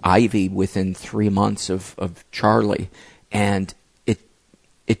got Ivy within 3 months of Charlie, and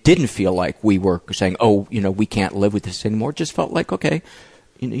it didn't feel like we were saying, oh, we can't live with this anymore. It just felt like, okay,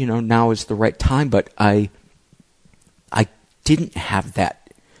 now is the right time. But I didn't have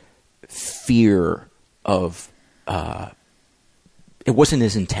that fear of it wasn't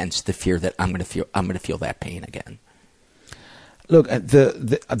as intense, the fear that I'm going to feel that pain again. Look,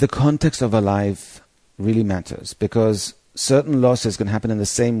 the context of our life really matters, because certain losses can happen in the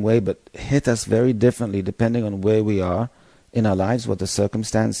same way but hit us very differently depending on where we are in our lives, what the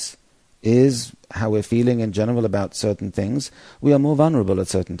circumstance is, how we're feeling in general about certain things. We are more vulnerable at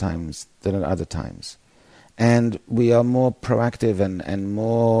certain times than at other times. And we are more proactive and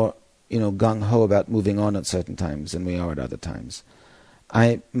more, gung-ho about moving on at certain times than we are at other times.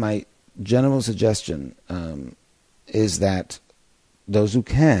 My general suggestion is that those who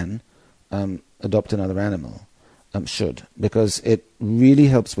can adopt another animal should, because it really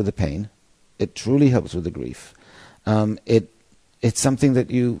helps with the pain. It truly helps with the grief. It's something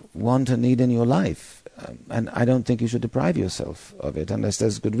that you want and need in your life, and I don't think you should deprive yourself of it unless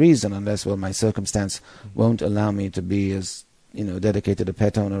there's good reason, unless, well, my circumstance won't allow me to be as dedicated a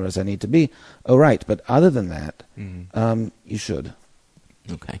pet owner as I need to be. Oh, right, but other than that, you should.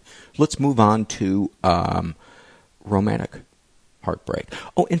 Okay. Let's move on to romantic heartbreak.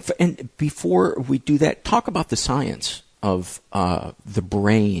 Oh, and before we do that, talk about the science of the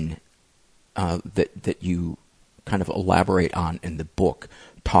brain that you kind of elaborate on in the book,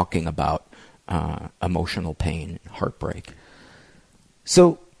 talking about emotional pain, heartbreak.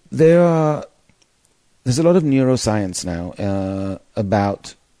 So there's a lot of neuroscience now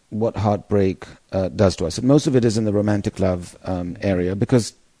about what heartbreak does to us. And most of it is in the romantic love area,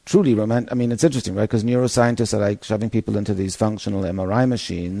 because truly it's interesting, right? Because neuroscientists are like shoving people into these functional MRI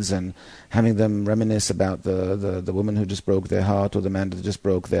machines and having them reminisce about the woman who just broke their heart or the man that just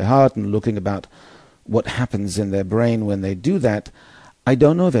broke their heart, and looking about what happens in their brain when they do that. I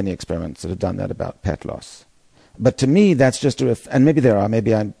don't know of any experiments that have done that about pet loss. But to me, that's just and maybe there are,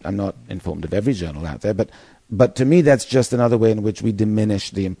 maybe I'm not informed of every journal out there, but to me, that's just another way in which we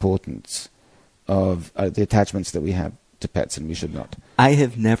diminish the importance of the attachments that we have to pets, and we should not. I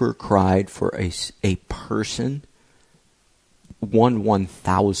have never cried for a person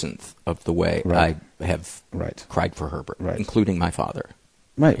 1/1000th of the way I have cried for Herbert, including my father.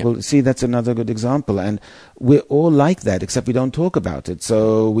 Right. Yeah. Well, see, that's another good example. And we're all like that, except we don't talk about it.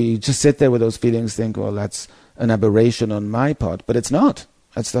 So we just sit there with those feelings, think, well, that's an aberration on my part. But it's not.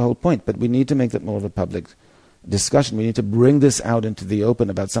 That's the whole point. But we need to make that more of a public discussion. We need to bring this out into the open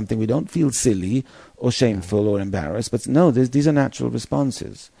about something we don't feel silly or shameful or embarrassed. But no, these are natural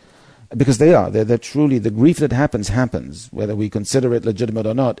responses. Because they are. They're truly, the grief that happens, whether we consider it legitimate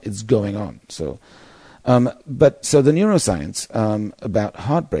or not, it's going on. So... So the neuroscience about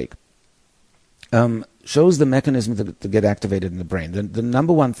heartbreak shows the mechanism to get activated in the brain. The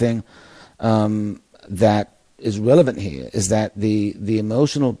number one thing that is relevant here is that the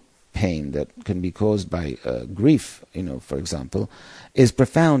emotional pain that can be caused by grief, for example, is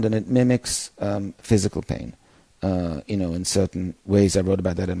profound, and it mimics physical pain. In certain ways. I wrote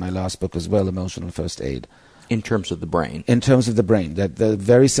about that in my last book as well, Emotional First Aid. In terms of the brain? In terms of the brain. That the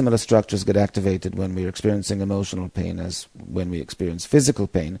very similar structures get activated when we're experiencing emotional pain as when we experience physical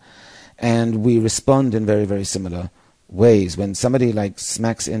pain. And we respond in very, very similar ways. When somebody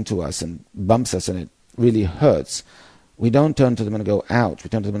smacks into us and bumps us and it really hurts, we don't turn to them and go, ouch. We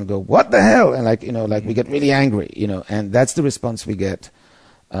turn to them and go, what the hell? And we get really angry, and that's the response we get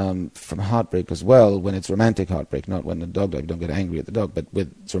from heartbreak as well, when it's romantic heartbreak, not when the dog dies. We don't get angry at the dog, but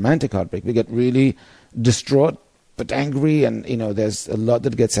with romantic heartbreak, we get really distraught but angry, and there's a lot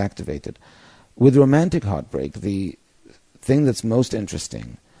that gets activated. With romantic heartbreak, the thing that's most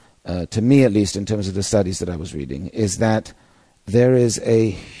interesting, to me at least in terms of the studies that I was reading, is that there is a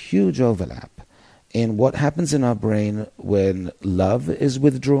huge overlap in what happens in our brain when love is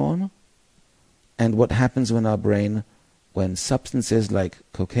withdrawn and what happens in our brain when substances like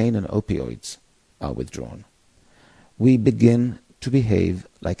cocaine and opioids are withdrawn. We begin to behave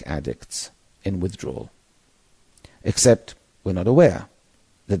like addicts in withdrawal. Except we're not aware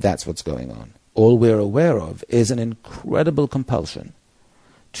that that's what's going on. All we're aware of is an incredible compulsion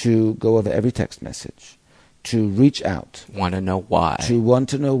to go over every text message, to reach out. Want to know why. To want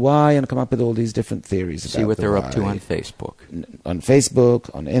to know why and come up with all these different theories about See what they're why. up to on Facebook. On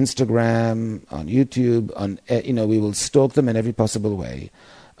Facebook, on Instagram, on YouTube, we will stalk them in every possible way.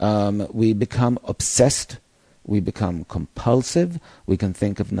 We become obsessed. We become compulsive. We can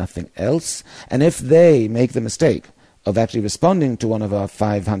think of nothing else. And if they make the mistake of actually responding to one of our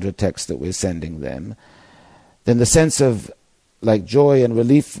 500 texts that we're sending them, then the sense of joy and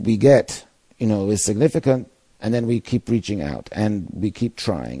relief we get, is significant, and then we keep reaching out, and we keep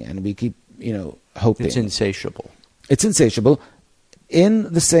trying, and we keep, hoping. It's insatiable. It's insatiable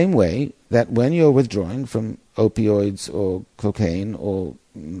in the same way that when you're withdrawing from opioids or cocaine or,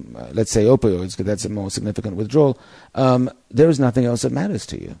 let's say, opioids, because that's a more significant withdrawal, there is nothing else that matters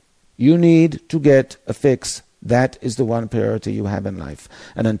to you. You need to get a fix. That is the one priority you have in life.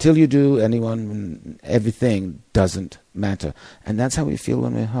 And until you do, everything doesn't matter. And that's how we feel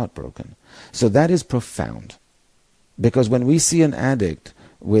when we're heartbroken. So that is profound. Because when we see an addict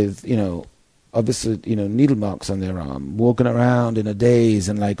with, obviously, needle marks on their arm, walking around in a daze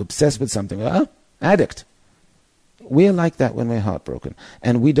and obsessed with something, addict. We're like that when we're heartbroken.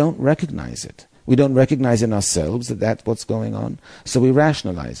 And we don't recognize it. We don't recognize in ourselves that that's what's going on. So we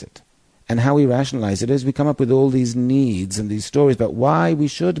rationalize it. And how we rationalize it is we come up with all these needs and these stories about why we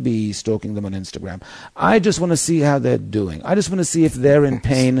should be stalking them on Instagram. I just want to see how they're doing. I just want to see if they're in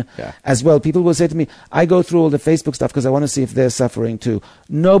pain as well. People will say to me, I go through all the Facebook stuff because I want to see if they're suffering too.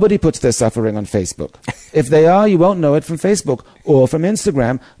 Nobody puts their suffering on Facebook. If they are, you won't know it from Facebook or from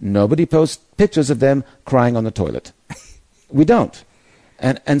Instagram. Nobody posts pictures of them crying on the toilet. We don't.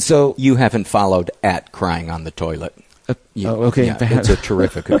 And so... You haven't followed @crying on the toilet. Okay. Yeah, it's a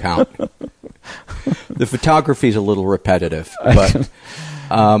terrific account. The photography is a little repetitive, but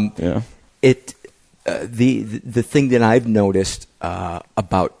the thing that I've noticed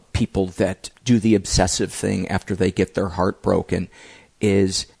about people that do the obsessive thing after they get their heart broken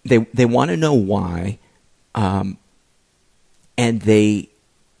is they want to know why, and they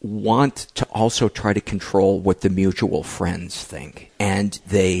want to also try to control what the mutual friends think, and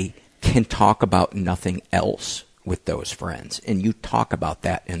they can talk about nothing else with those friends. And you talk about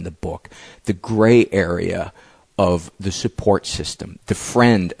that in the book, the gray area of the support system, the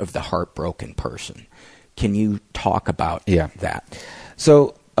friend of the heartbroken person. Can you talk about that?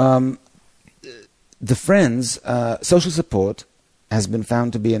 So the friends, social support has been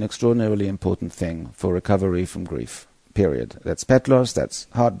found to be an extraordinarily important thing for recovery from grief, period. That's pet loss, that's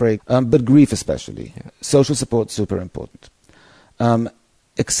heartbreak, but grief especially. Yeah. Social support, super important.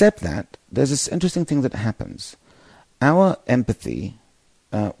 Except that, there's this interesting thing that happens. Our empathy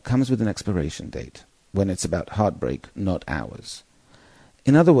comes with an expiration date when it's about heartbreak, not ours.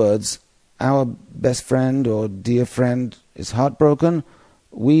 In other words, our best friend or dear friend is heartbroken,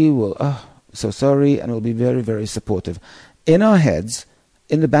 we will, so sorry, and we'll be very, very supportive. In our heads,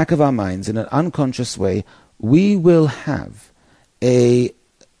 in the back of our minds, in an unconscious way, we will have a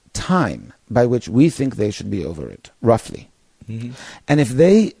time by which we think they should be over it, roughly. Mm-hmm. And if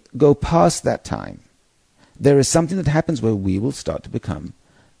they go past that time, there is something that happens where we will start to become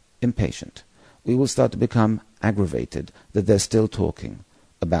impatient. We will start to become aggravated that they're still talking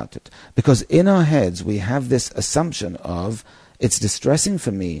about it. Because in our heads, we have this assumption of, it's distressing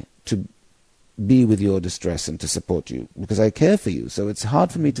for me to be with your distress and to support you because I care for you. So it's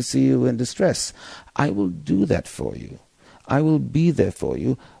hard for me to see you in distress. I will do that for you. I will be there for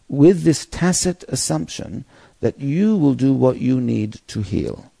you with this tacit assumption that you will do what you need to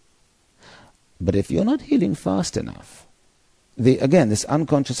heal. But if you're not healing fast enough, again, this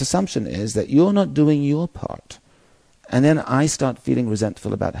unconscious assumption is that you're not doing your part. And then I start feeling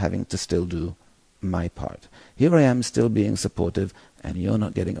resentful about having to still do my part. Here I am still being supportive, and you're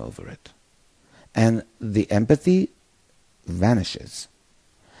not getting over it. And the empathy vanishes.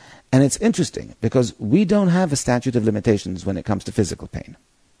 And it's interesting, because we don't have a statute of limitations when it comes to physical pain.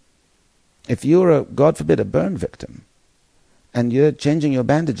 If you're, God forbid, a burn victim, and you're changing your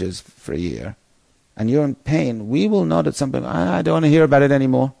bandages for a year, and you're in pain, we will not at some point, I don't want to hear about it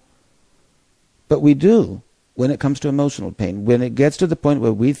anymore. But we do when it comes to emotional pain, when it gets to the point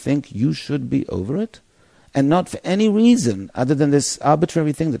where we think you should be over it, and not for any reason other than this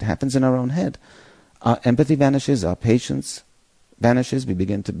arbitrary thing that happens in our own head. Our empathy vanishes, our patience vanishes, we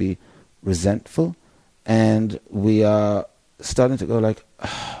begin to be resentful, and we are starting to go like,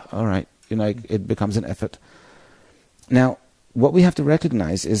 all right, it becomes an effort. Now, what we have to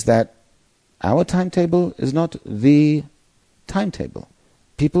recognize is that our timetable is not the timetable.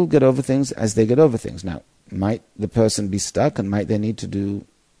 People get over things as they get over things. Now, might the person be stuck, and might they need to do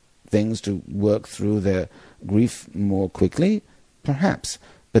things to work through their grief more quickly? Perhaps.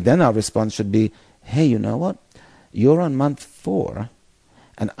 But then our response should be, hey, you know what? You're on month 4,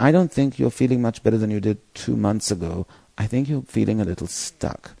 and I don't think you're feeling much better than you did 2 months ago. I think you're feeling a little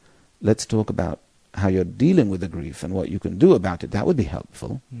stuck. Let's talk about how you're dealing with the grief and what you can do about it. That would be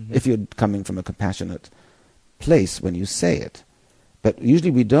helpful if you're coming from a compassionate place when you say it. But usually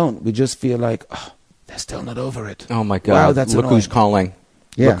we don't. We just feel like, they're still not over it. Oh my God. Wow, that's Look annoying. Who's calling.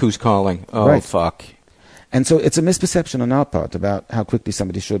 Yeah. Look who's calling. Oh, right. Fuck. And so it's a misperception on our part about how quickly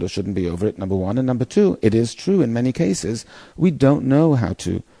somebody should or shouldn't be over it, number one. And number two, it is true in many cases, we don't know how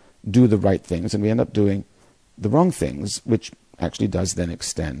to do the right things, and we end up doing the wrong things, which actually does then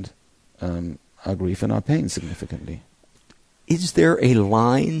extend our grief and our pain significantly. Is there a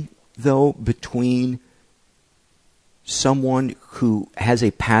line, though, between someone who has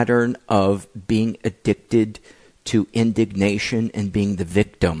a pattern of being addicted to indignation and being the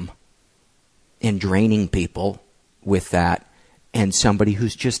victim and draining people with that, and somebody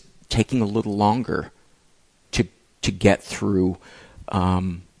who's just taking a little longer to get through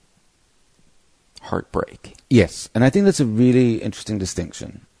heartbreak? Yes, and I think that's a really interesting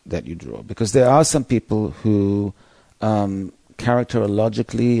distinction that you draw, because there are some people who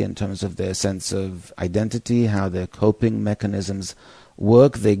characterologically, in terms of their sense of identity, how their coping mechanisms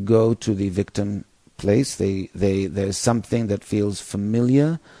work, they go to the victim place. There's something that feels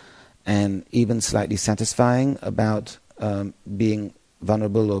familiar and even slightly satisfying about being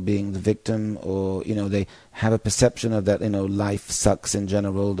vulnerable or being the victim, or they have a perception of that, life sucks in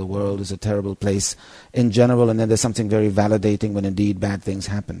general, the world is a terrible place in general, and then there's something very validating when indeed bad things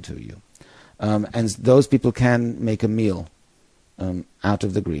happen to you. And those people can make a meal out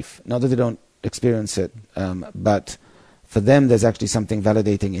of the grief. Not that they don't experience it, but for them there's actually something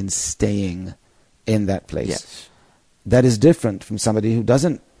validating in staying in that place. Yes. That is different from somebody who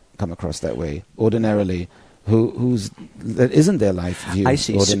doesn't come across that way ordinarily, that isn't their life view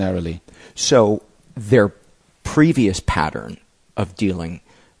ordinarily. So their previous pattern of dealing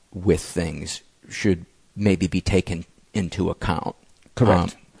with things should maybe be taken into account.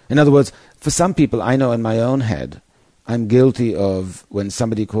 Correct. In other words, for some people, I know in my own head, I'm guilty of when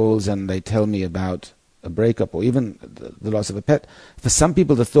somebody calls and they tell me about a breakup or even the loss of a pet. For some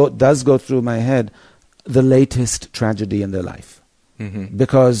people, the thought does go through my head, the latest tragedy in their life.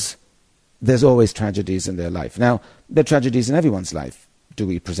 Because there's always tragedies in their life. Now, there are tragedies in everyone's life Do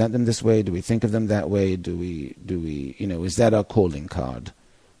we present them this way? Do we think of them that way? Do we, is that our calling card?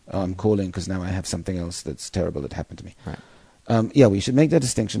 I'm calling because now I have something else that's terrible that happened to me. Right. We should make that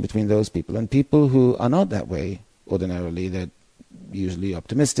distinction between those people and people who are not that way ordinarily. They're usually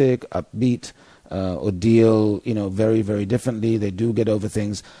optimistic, upbeat, or deal, very, very differently. They do get over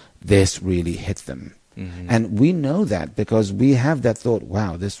things. This really hit them. Mm-hmm. And we know that because we have that thought,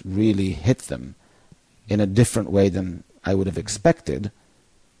 wow, this really hit them in a different way than I would have expected.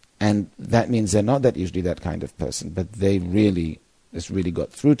 And that means they're not usually that kind of person, but this really got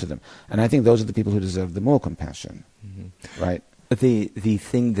through to them. And I think those are the people who deserve the more compassion, right? The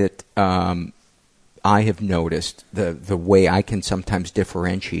thing that I have noticed, the way I can sometimes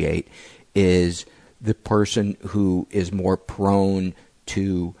differentiate is the person who is more prone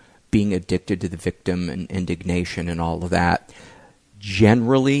to being addicted to the victim and indignation and all of that.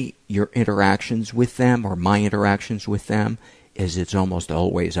 Generally, your interactions with them or my interactions with them is it's almost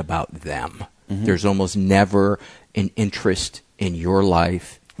always about them. Mm-hmm. There's almost never an interest in your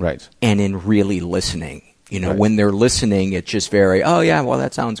life, right? And in really listening. Right. When they're listening, it's just very, oh yeah, well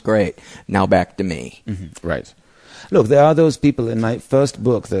that sounds great. Now back to me. Mm-hmm. Right. Look, there are those people in my first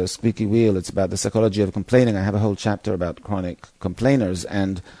book, The Squeaky Wheel. It's about the psychology of complaining. I have a whole chapter about chronic complainers,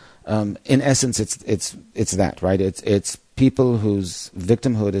 and in essence, it's that, right? It's people whose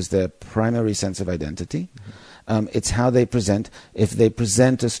victimhood is their primary sense of identity. Mm-hmm. It's how they present. If they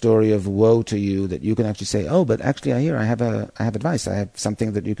present a story of woe to you, that you can actually say, "Oh, but actually, I have advice. I have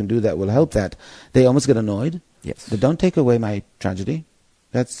something that you can do that will help." That they almost get annoyed. Yes. But don't take away my tragedy.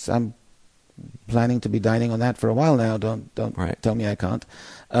 I'm planning to be dining on that for a while now. Don't tell me I can't.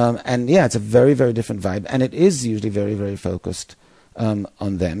 It's a very, very different vibe, and it is usually very, very focused on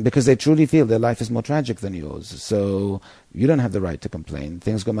them because they truly feel their life is more tragic than yours. So you don't have the right to complain.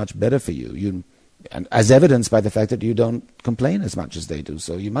 Things go much better for you. And as evidenced by the fact that you don't complain as much as they do.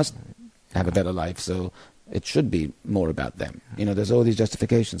 So you must have a better life. So it should be more about them. There's all these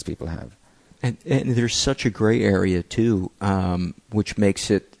justifications people have. And there's such a gray area, too, which makes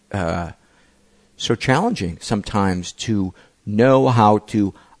it so challenging sometimes to know how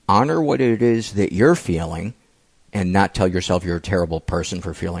to honor what it is that you're feeling and not tell yourself you're a terrible person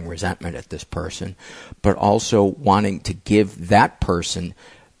for feeling resentment at this person, but also wanting to give that person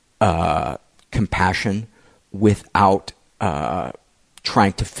compassion without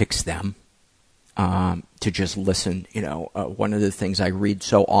trying to fix them, to just listen. One of the things I read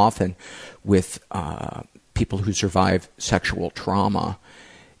so often with people who survive sexual trauma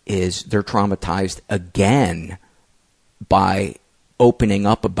is they're traumatized again by opening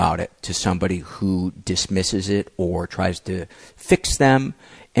up about it to somebody who dismisses it or tries to fix them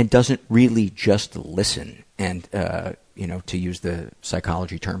and doesn't really just listen and, to use the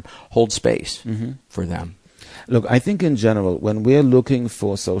psychology term, hold space for them. Look, I think in general, when we're looking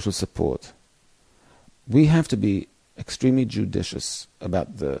for social support, we have to be extremely judicious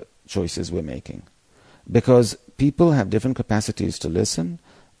about the choices we're making because people have different capacities to listen,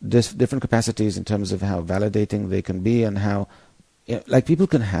 different capacities in terms of how validating they can be and how, people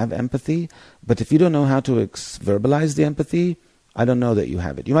can have empathy, but if you don't know how to verbalize the empathy, I don't know that you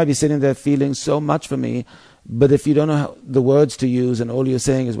have it. You might be sitting there feeling so much for me, but if you don't know the words to use and all you're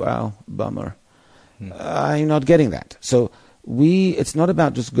saying is, wow, bummer, I'm not getting that. So it's not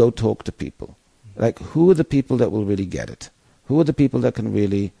about just go talk to people. Like, who are the people that will really get it? Who are the people that can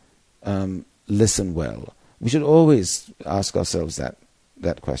really listen well? We should always ask ourselves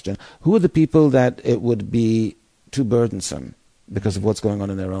that question. Who are the people that it would be too burdensome because of what's going on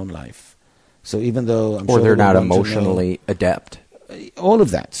in their own life? So even though I'm or sure they're not emotionally adept, all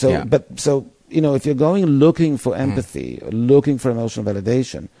of that. So, if you're going looking for empathy, or looking for emotional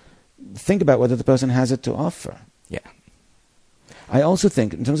validation, think about whether the person has it to offer. Yeah. I also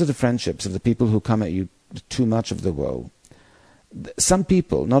think, in terms of the friendships of the people who come at you too much of the woe, some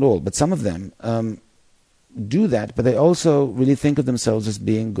people, not all, but some of them, do that, but they also really think of themselves as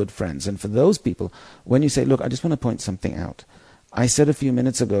being good friends. And for those people, when you say, look, I just want to point something out. I said a few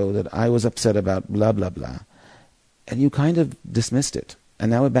minutes ago that I was upset about blah, blah, blah. And you kind of dismissed it. And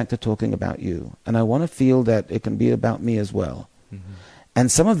now we're back to talking about you. And I want to feel that it can be about me as well. Mm-hmm.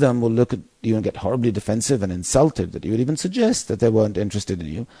 And some of them will look at you and get horribly defensive and insulted that you would even suggest that they weren't interested in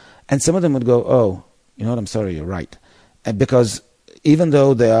you. And some of them would go, oh, you know what, I'm sorry, you're right. And because even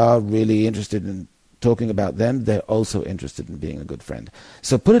though they are really interested in talking about them, they're also interested in being a good friend.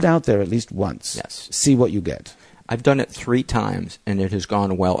 So put it out there at least once. Yes. See what you get. I've done it 3 times, and it has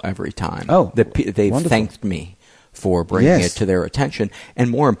gone well every time. Oh, they've wonderful. thanked me for bringing it to their attention. And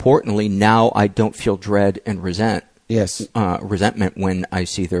more importantly, now I don't feel dread and resentment when I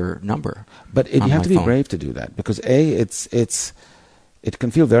see their number. But you have to be brave to do that because it's it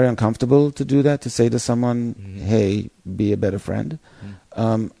can feel very uncomfortable to do that, to say to someone, hey, be a better friend.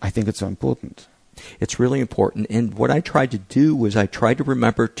 I think it's so important. It's really important. And what I tried to do was I tried to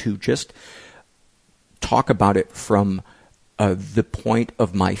remember to just talk about it from the point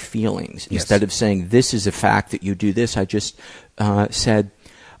of my feelings. Yes. Instead of saying, this is a fact that you do this, I just said,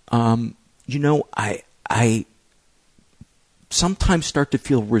 I sometimes start to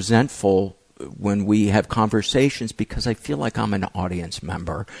feel resentful when we have conversations because I feel like I'm an audience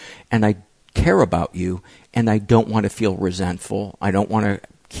member and I care about you and I don't want to feel resentful. I don't want to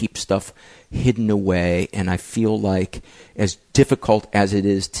keep stuff hidden away, and I feel like, as difficult as it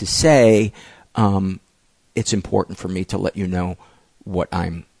is to say, it's important for me to let you know what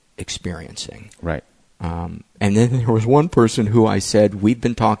I'm experiencing. Right. And then there was one person who I said, we've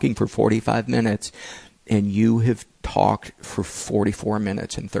been talking for 45 minutes, and you have talked for 44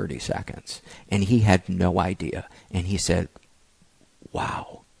 minutes and 30 seconds. And he had no idea. And he said,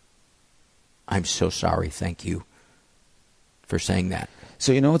 wow, I'm so sorry. Thank you for saying that.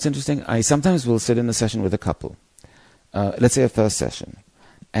 So you know what's interesting? I sometimes will sit in a session with a couple. Let's say a first session.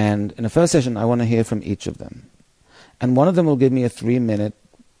 And in a first session, I want to hear from each of them. And one of them will give me a 3-minute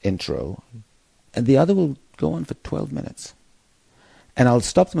intro, and the other will go on for 12 minutes. And I'll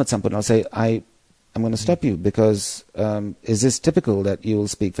stop them at some point. I'll say, I'm going to stop you because is this typical that you will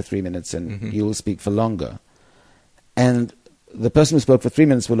speak for 3 minutes and you will speak for longer? And the person who spoke for 3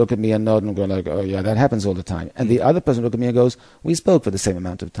 minutes will look at me and nod and go like, oh yeah, that happens all the time. And the other person will look at me and goes, we spoke for the same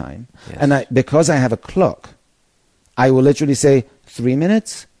amount of time. Yes. And because I have a clock, I will literally say 3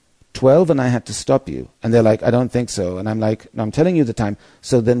 minutes, 12, and I had to stop you. And they're like, I don't think so. And I'm like, no, I'm telling you the time.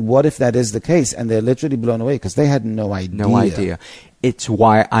 So then what if that is the case? And they're literally blown away because they had no idea. No idea. It's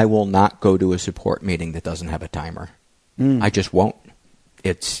why I will not go to a support meeting that doesn't have a timer. I just won't.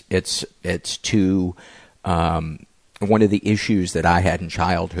 It's too... one of the issues that I had in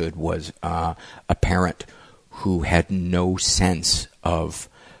childhood was a parent who had no sense of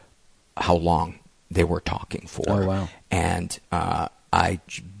how long they were talking for. Oh, wow. And I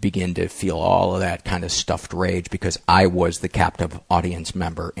began to feel all of that kind of stuffed rage because I was the captive audience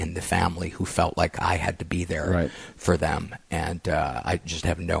member in the family who felt like I had to be there for them. And I just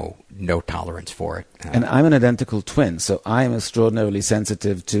have no tolerance for it. And I'm an identical twin, so I am extraordinarily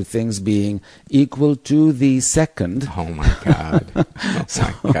sensitive to things being equal to the second. Oh, my God. Oh,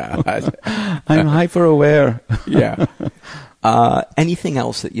 my God. I'm hyper-aware. Yeah. Anything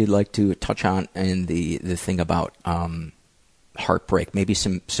else that you'd like to touch on in the thing about heartbreak? Maybe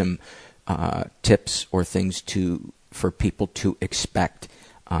some tips or things for people to expect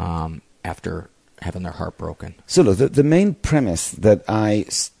after having their heart broken. So look, the main premise that I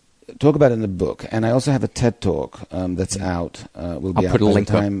talk about in the book, and I also have a TED Talk that's out. Will be I'll out put a by link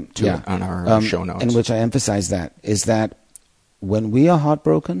the time, up to it on our show notes. In which I emphasize that is that when we are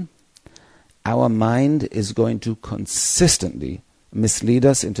heartbroken, our mind is going to consistently mislead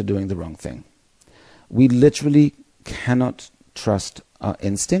us into doing the wrong thing. We literally cannot trust our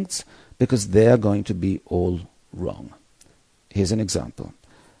instincts because they're going to be all wrong. Here's an example.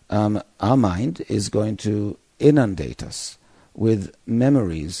 Our mind is going to inundate us with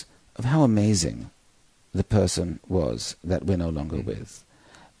memories of how amazing the person was that we're no longer with.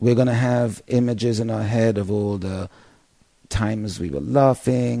 We're going to have images in our head of all the times we were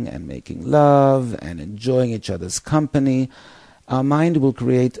laughing and making love and enjoying each other's company. Our mind will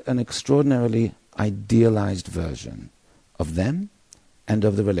create an extraordinarily idealized version of them and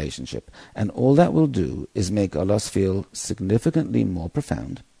of the relationship. And all that will do is make our loss feel significantly more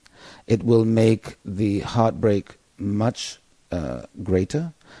profound. It will make the heartbreak much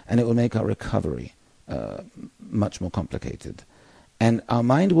greater, and it will make our recovery much more complicated. And our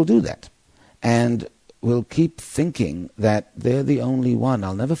mind will do that. And we'll keep thinking that they're the only one.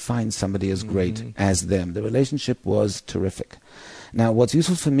 I'll never find somebody as great as them. The relationship was terrific. Now, what's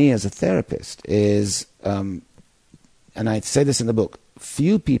useful for me as a therapist is, and I say this in the book,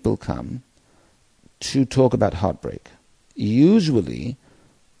 few people come to talk about heartbreak. Usually,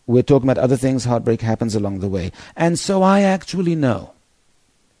 we're talking about other things. Heartbreak happens along the way. And so I actually know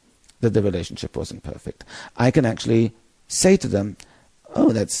that the relationship wasn't perfect. I can actually say to them,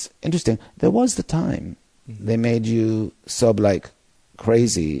 oh, that's interesting. There was the time they made you sob like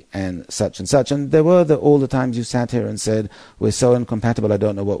crazy and such. And there were all the times you sat here and said, we're so incompatible, I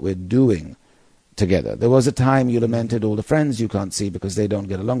don't know what we're doing together. There was a time you lamented all the friends you can't see because they don't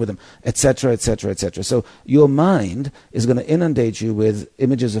get along with them, etc., etc., etc. So your mind is going to inundate you with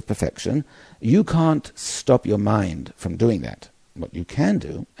images of perfection. You can't stop your mind from doing that. What you can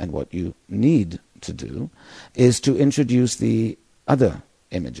do, and what you need to do, is to introduce the other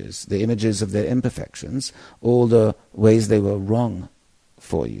images, the images of their imperfections, all the ways they were wrong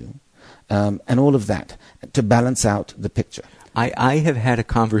for you, and all of that to balance out the picture. I have had a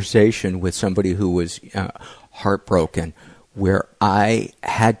conversation with somebody who was heartbroken where I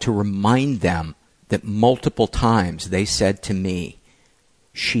had to remind them that multiple times they said to me,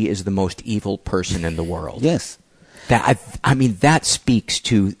 she is the most evil person in the world. Yes. I mean, that speaks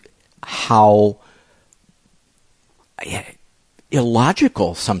to how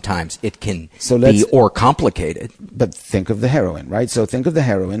illogical sometimes it can be, or complicated. But think of the heroin, right? So think of the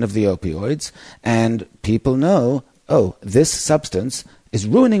heroin, of the opioids, and people know, oh, this substance is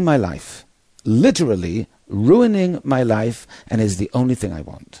ruining my life, literally ruining my life, and is the only thing I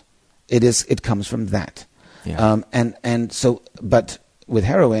want. It comes from that. Yeah. And so, but with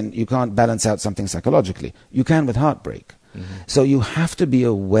heroin, you can't balance out something psychologically. You can with heartbreak. Mm-hmm. So you have to be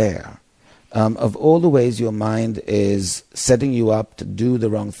aware of all the ways your mind is setting you up to do the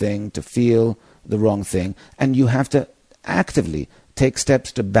wrong thing, to feel the wrong thing, and you have to actively take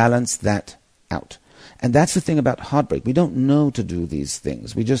steps to balance that out. And that's the thing about heartbreak. We don't know to do these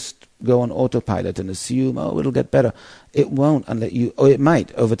things. We just go on autopilot and assume, oh, it'll get better. It won't, unless it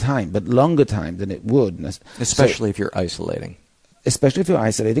might over time, but longer time than it would. Especially if you're isolating. Especially if you're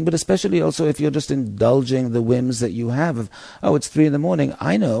isolating, but especially also if you're just indulging the whims that you have of, oh, it's 3 a.m.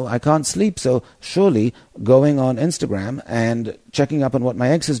 I know I can't sleep, so surely going on Instagram and checking up on what my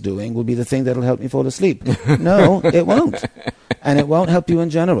ex is doing will be the thing that'll help me fall asleep. No, it won't. And it won't help you in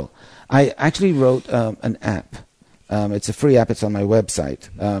general. I actually wrote an app. It's a free app. It's on my website.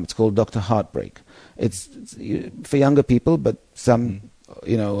 It's called Dr. Heartbreak. It's for younger people, but some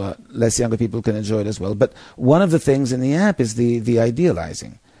less younger people can enjoy it as well. But one of the things in the app is the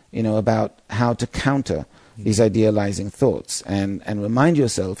idealizing, about how to counter these idealizing thoughts and remind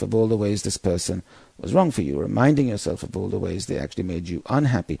yourself of all the ways this person was wrong for you, reminding yourself of all the ways they actually made you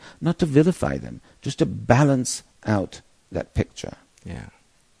unhappy, not to vilify them, just to balance out that picture. Yeah.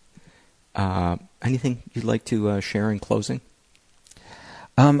 Anything you'd like to share in closing?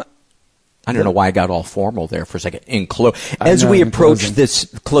 I don't know why I got all formal there for a second. As we approach this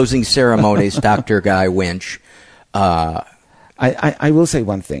closing ceremonies, Dr. Guy Winch. I will say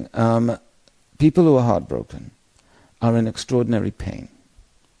one thing. People who are heartbroken are in extraordinary pain.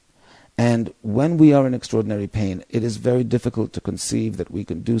 And when we are in extraordinary pain, it is very difficult to conceive that we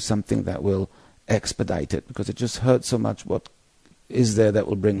can do something that will expedite it, because it just hurts so much. What is there that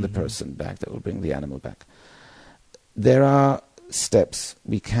will bring the person back, that will bring the animal back? There are steps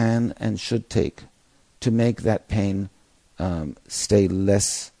we can and should take to make that pain stay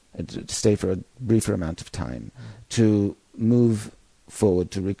for a briefer amount of time, to move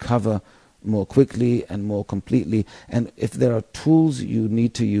forward, to recover more quickly and more completely. And if there are tools, you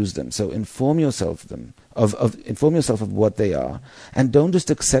need to use them. So inform yourself of what they are, and don't just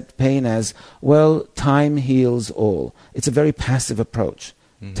accept pain as, well, time heals all. It's a very passive approach.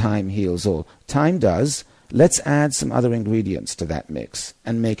 Mm-hmm. Time heals all. Time does. Let's add some other ingredients to that mix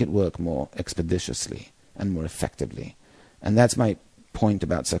and make it work more expeditiously and more effectively. And that's my point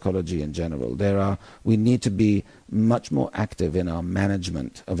about psychology in general. We need to be much more active in our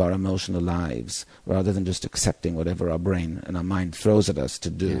management of our emotional lives, rather than just accepting whatever our brain and our mind throws at us to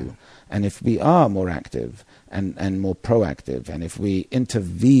do. Yeah. And if we are more active and more proactive, and if we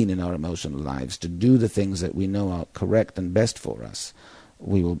intervene in our emotional lives to do the things that we know are correct and best for us,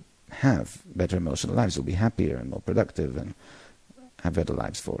 we will have better emotional lives. We'll be happier and more productive and have better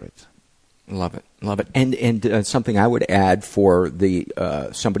lives for it. Love it, love it. And something I would add for the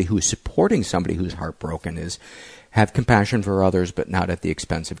somebody who's supporting somebody who's heartbroken is have compassion for others, but not at the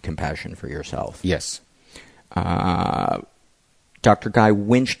expense of compassion for yourself. Yes.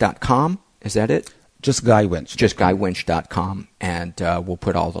 DrGuyWinch.com, is that it? Just Guy Winch. Just GuyWinch.com, and we'll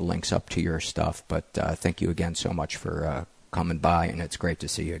put all the links up to your stuff. But thank you again so much for coming by, and it's great to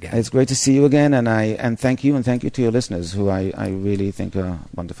see you again. It's great to see you again, and thank you to your listeners, who I really think are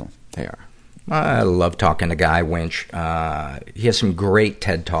wonderful. They are. I love talking to Guy Winch. He has some great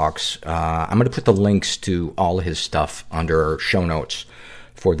TED Talks. I'm going to put the links to all his stuff under show notes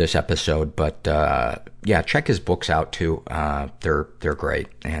for this episode. But yeah, check his books out too. They're great,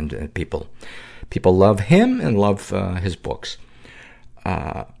 and people love him and love his books.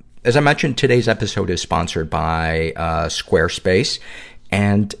 As I mentioned, today's episode is sponsored by Squarespace.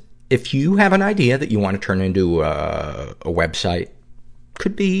 And if you have an idea that you want to turn into a website,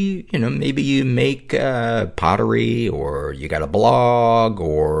 could be, maybe you make pottery, or you got a blog,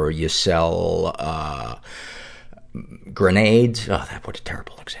 or you sell grenades. Oh, what a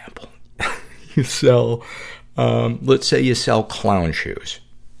terrible example. You sell, let's say you sell clown shoes.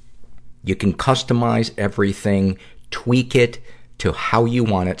 You can customize everything, tweak it to how you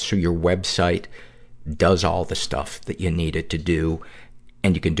want it, so your website does all the stuff that you need it to do.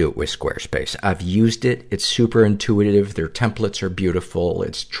 And you can do it with Squarespace. I've used it. It's super intuitive. Their templates are beautiful.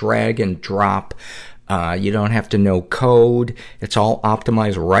 It's drag and drop. You don't have to know code. It's all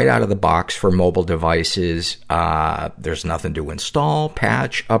optimized right out of the box for mobile devices. There's nothing to install,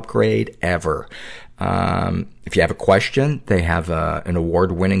 patch, upgrade, ever. If you have a question, they have an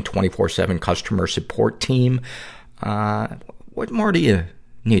award-winning 24/7 customer support team. What more do you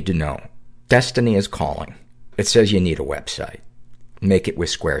need to know? Destiny is calling. It says you need a website. Make it with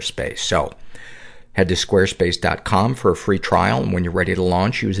Squarespace. So, head to squarespace.com for a free trial, and when you're ready to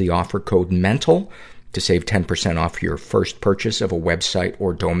launch, use the offer code MENTAL to save 10% off your first purchase of a website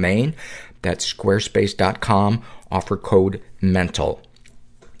or domain. That's squarespace.com, offer code MENTAL.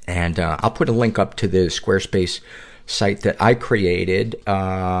 And I'll put a link up to the Squarespace site that I created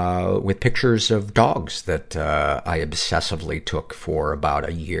with pictures of dogs that I obsessively took for about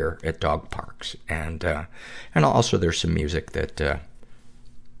a year at dog parks. And also there's some music that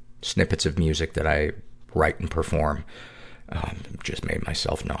snippets of music that I write and perform. Just made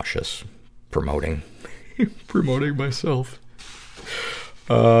myself nauseous promoting myself.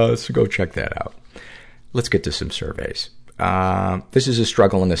 So go check that out. Let's get to some surveys. This is a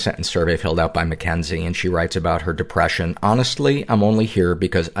struggle in a sentence survey filled out by Mackenzie, and she writes about her depression. Honestly, I'm only here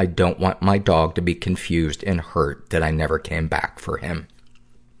because I don't want my dog to be confused and hurt that I never came back for him.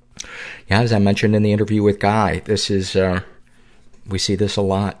 Yeah, as I mentioned in the interview with Guy, this is, we see this a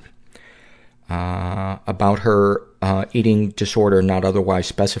lot. About her eating disorder not otherwise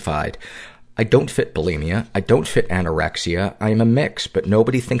specified. I don't fit bulimia. I don't fit anorexia. I am a mix, but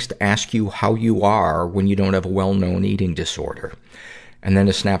nobody thinks to ask you how you are when you don't have a well-known eating disorder. And then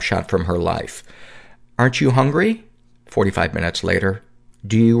a snapshot from her life. Aren't you hungry? 45 minutes later.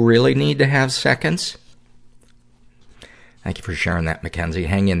 Do you really need to have seconds? Thank you for sharing that, Mackenzie.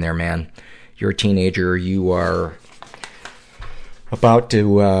 Hang in there, man. You're a teenager. You are about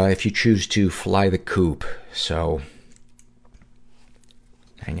to, if you choose to, fly the coop. So,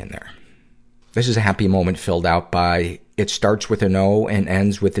 hang in there. This is a happy moment filled out by, it starts with an O and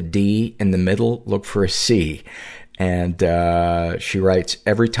ends with a D. In the middle, look for a C. And she writes,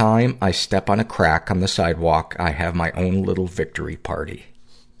 every time I step on a crack on the sidewalk, I have my own little victory party.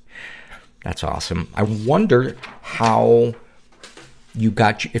 That's awesome. I wonder how you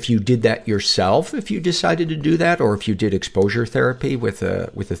got, if you did that yourself, if you decided to do that, or if you did exposure therapy with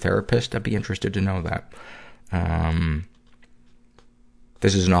a therapist. I'd be interested to know that.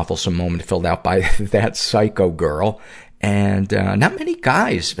 This is an awfulsome moment filled out by that psycho girl. And not many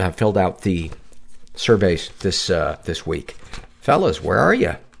guys filled out the surveys this week. Fellas, where are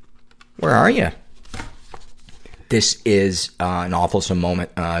you? Where are you? This is an awfulsome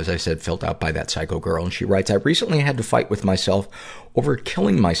moment, as I said, filled out by that psycho girl. And she writes, I recently had to fight with myself over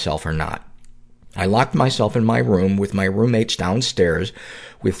killing myself or not. I locked myself in my room with my roommates downstairs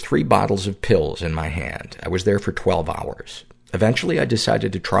with 3 bottles of pills in my hand. I was there for 12 hours. Eventually, I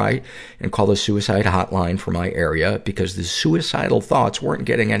decided to try and call the suicide hotline for my area because the suicidal thoughts weren't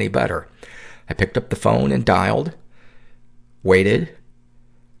getting any better. I picked up the phone and dialed, waited,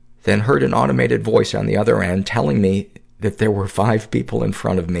 then heard an automated voice on the other end telling me that there were 5 people in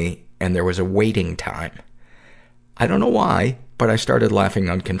front of me and there was a waiting time. I don't know why, but I started laughing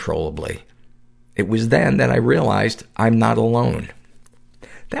uncontrollably. It was then that I realized I'm not alone.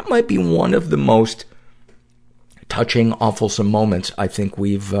 That might be one of the most touching, awfulsome moments I think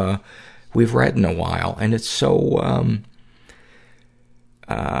we've read in a while. And it's so,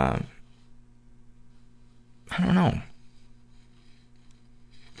 I don't know.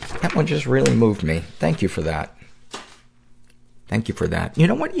 That one just really moved me. Thank you for that. Thank you for that. You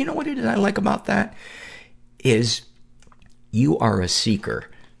know what it is I like about that? Is you are a seeker.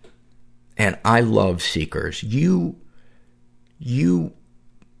 And I love seekers.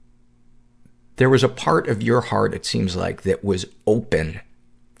 There was a part of your heart, it seems like, that was open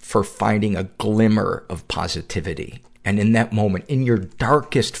for finding a glimmer of positivity. And in that moment, in your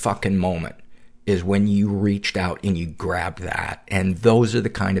darkest fucking moment, is when you reached out and you grabbed that. And those are the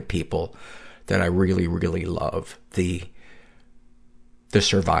kind of people that I really, really love. The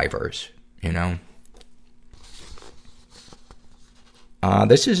survivors, you know?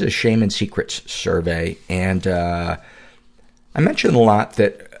 This is a Shame and Secrets survey. And I mentioned a lot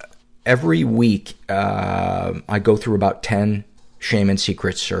that every week, I go through about 10 Shame and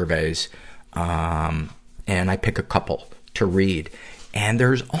Secrets surveys, and I pick a couple to read. And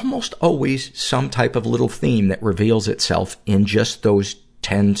there's almost always some type of little theme that reveals itself in just those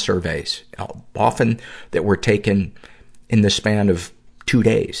 10 surveys. Often that were taken in the span of 2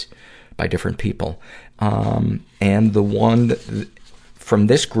 days by different people. And the one from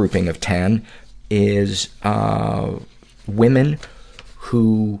this grouping of 10 is, women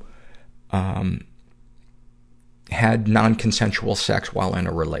who had non-consensual sex while in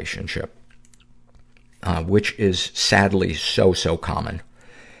a relationship, which is sadly so common.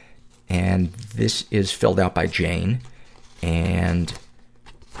 And this is filled out by Jane, and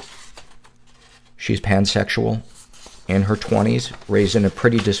she's pansexual, in her 20s, raised in a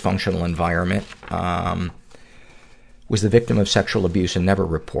pretty dysfunctional environment, was the victim of sexual abuse and never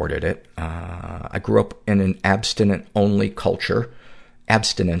reported it. I grew up in an abstinence-only culture, and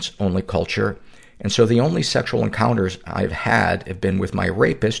so the only sexual encounters I've had have been with my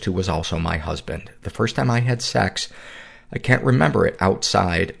rapist, who was also my husband. The first time I had sex, I can't remember it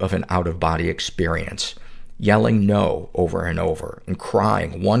outside of an out-of-body experience, yelling no over and over, and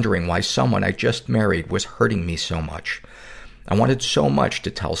crying, wondering why someone I just married was hurting me so much. I wanted so much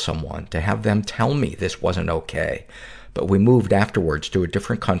to tell someone, to have them tell me this wasn't okay. But we moved afterwards to a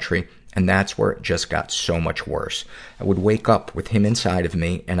different country, and that's where it just got so much worse. I would wake up with him inside of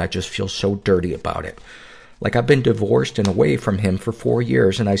me, and I just feel so dirty about it. Like I've been divorced and away from him for 4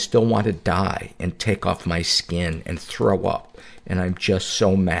 years, and I still want to die and take off my skin and throw up, and I'm just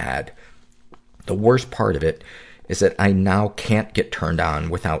so mad. The worst part of it is that I now can't get turned on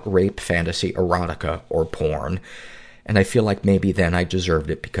without rape, fantasy, erotica, or porn, and I feel like maybe then I deserved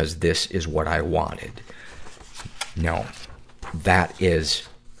it because this is what I wanted. No, that is...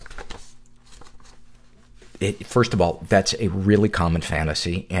 First of all, that's a really common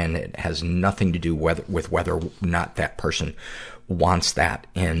fantasy, and it has nothing to do with whether or not that person wants that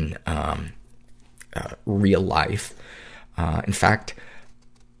in real life. In fact,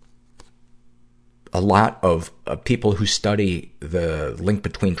 a lot of people who study the link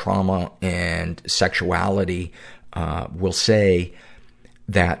between trauma and sexuality will say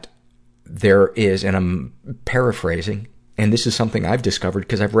that there is, and I'm paraphrasing, and this is something I've discovered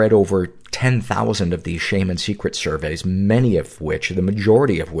because I've read over 10,000 of these shame and secret surveys, many of which, the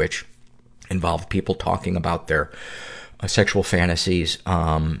majority of which, involve people talking about their sexual fantasies,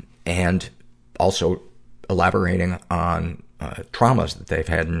 and also elaborating on traumas that they've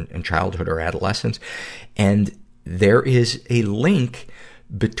had in childhood or adolescence. And there is a link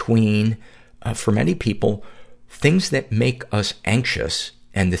between, for many people, things that make us anxious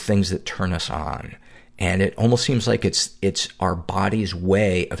and the things that turn us on. And it almost seems like it's our body's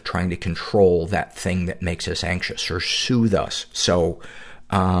way of trying to control that thing that makes us anxious or soothe us. So,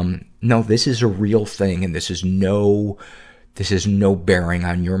 no, this is a real thing, and this is no bearing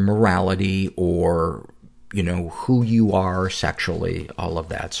on your morality or, who you are sexually, all of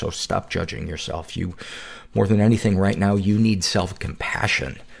that. So stop judging yourself. You, more than anything right now, you need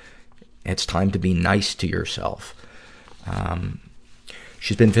self-compassion. It's time to be nice to yourself.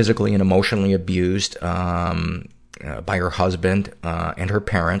 She's been physically and emotionally abused by her husband and her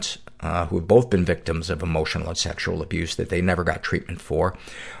parents, who have both been victims of emotional and sexual abuse that they never got treatment for,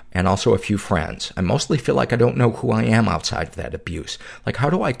 and also a few friends. I mostly feel like I don't know who I am outside of that abuse. Like,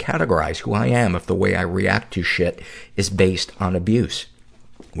 how do I categorize who I am if the way I react to shit is based on abuse?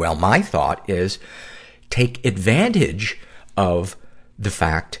 Well, my thought is take advantage of the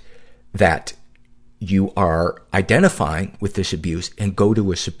fact that you are identifying with this abuse and go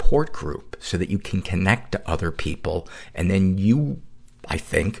to a support group so that you can connect to other people. And then you, I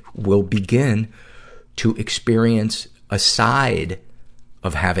think, will begin to experience a side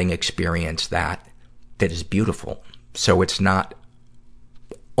of having experienced that is beautiful. So it's not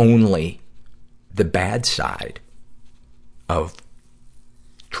only the bad side of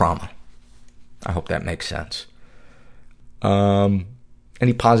trauma. I hope that makes sense.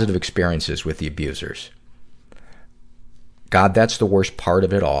 Any positive experiences with the abusers? God, that's the worst part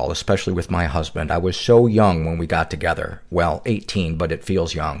of it all, especially with my husband. I was so young when we got together. Well, 18, but it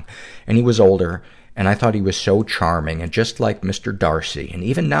feels young. And he was older, and I thought he was so charming and just like Mr. Darcy. And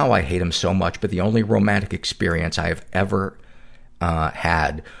even now I hate him so much, but the only romantic experience I have ever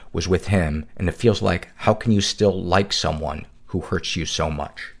had was with him. And it feels like, how can you still like someone who hurts you so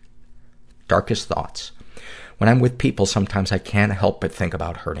much? Darkest thoughts. When I'm with people, sometimes I can't help but think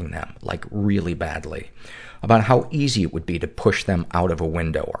about hurting them, like really badly. About how easy it would be to push them out of a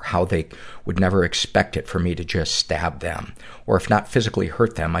window, or how they would never expect it for me to just stab them. Or if not physically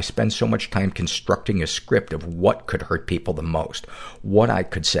hurt them, I spend so much time constructing a script of what could hurt people the most, what I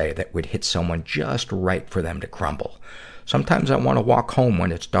could say that would hit someone just right for them to crumble. Sometimes I want to walk home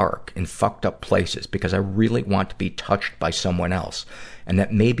when it's dark in fucked up places because I really want to be touched by someone else. And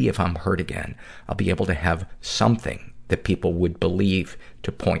that maybe if I'm hurt again, I'll be able to have something that people would believe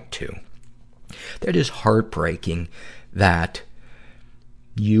to point to. That is heartbreaking that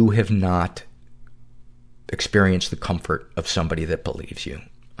you have not experienced the comfort of somebody that believes you.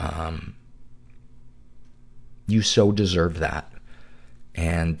 You so deserve that.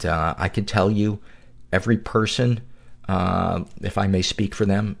 And I can tell you, every person, if I may speak for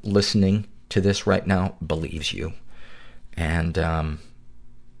them, listening to this right now, believes you. And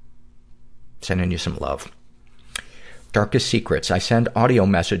sending you some love. Darkest secrets. I send audio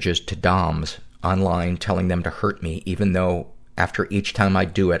messages to doms online telling them to hurt me, even though after each time I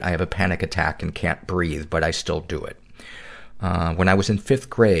do it, I have a panic attack and can't breathe, but I still do it. When I was in 5th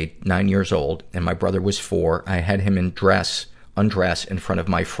grade, 9 years old, and my brother was 4, I had him undress in front of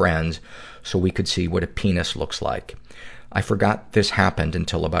my friends so we could see what a penis looks like. I forgot this happened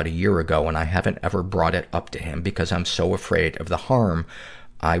until about a year ago, and I haven't ever brought it up to him because I'm so afraid of the harm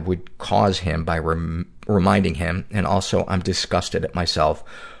I would cause him by reminding him, and also I'm disgusted at myself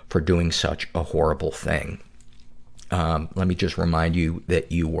for doing such a horrible thing. Let me just remind you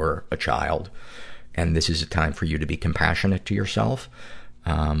that you were a child, and this is a time for you to be compassionate to yourself.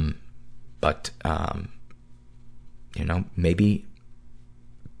 But maybe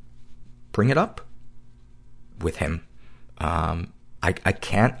bring it up with him. I'm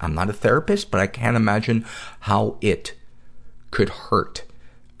not a therapist, but I can't imagine how it could hurt.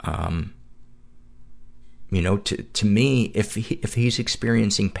 To me, if he's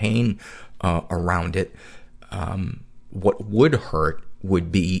experiencing pain, around it, what would hurt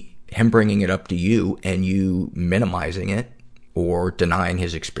would be him bringing it up to you and you minimizing it or denying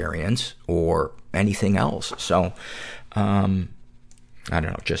his experience or anything else. So, I don't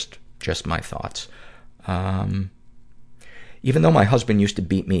know, just my thoughts. Even though my husband used to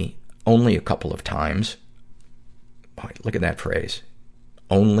beat me only a couple of times, boy, look at that phrase,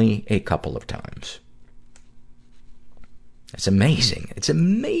 only a couple of times. It's amazing. It's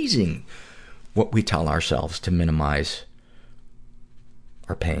amazing what we tell ourselves to minimize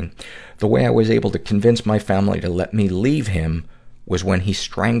our pain. The way I was able to convince my family to let me leave him was when he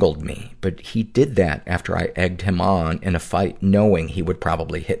strangled me. But he did that after I egged him on in a fight, knowing he would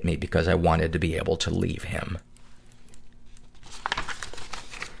probably hit me because I wanted to be able to leave him.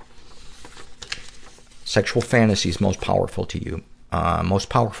 Sexual fantasies most powerful to you. Most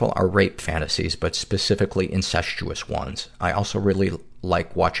powerful are rape fantasies, but specifically incestuous ones. I also really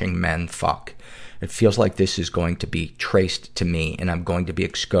like watching men fuck. It feels like this is going to be traced to me, and I'm going to be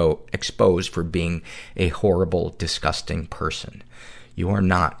exposed for being a horrible, disgusting person. You are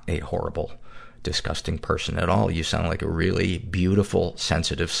not a horrible, disgusting person at all. You sound like a really beautiful,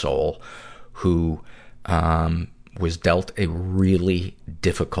 sensitive soul who was dealt a really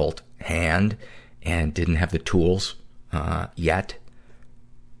difficult hand and didn't have the tools yet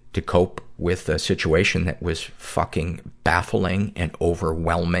to cope with a situation that was fucking baffling and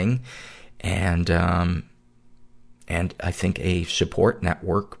overwhelming. And I think a support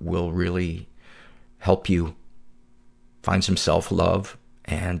network will really help you find some self-love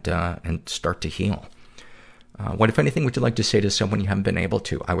and start to heal. What, if anything, would you like to say to someone you haven't been able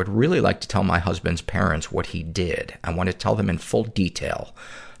to? I would really like to tell my husband's parents what he did. I want to tell them in full detail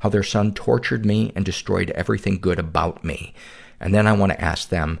how their son tortured me and destroyed everything good about me. And then I want to ask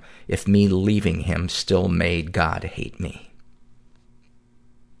them if me leaving him still made God hate me.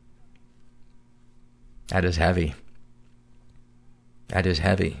 That is heavy. That is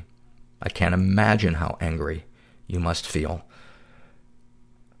heavy. I can't imagine how angry you must feel.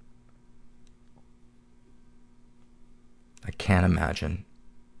 I can't imagine.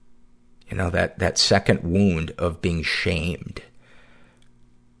 That second wound of being shamed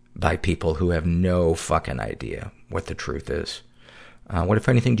by people who have no fucking idea what the truth is. What, if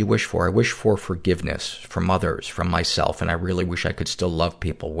anything, do you wish for? I wish for forgiveness from others, from myself, and I really wish I could still love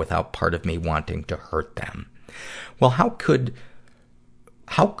people without part of me wanting to hurt them. Well, how could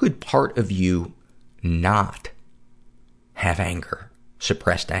part of you not have anger,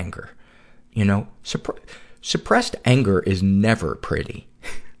 suppressed anger? Suppressed anger is never pretty.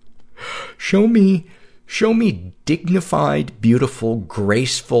 Show me dignified, beautiful,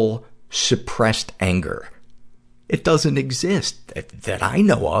 graceful, suppressed anger. It doesn't exist that I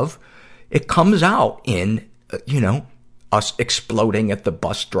know of. It comes out in, us exploding at the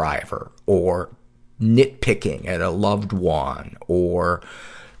bus driver or nitpicking at a loved one or,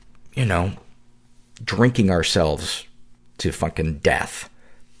 drinking ourselves to fucking death.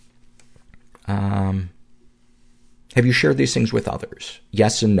 Have you shared these things with others?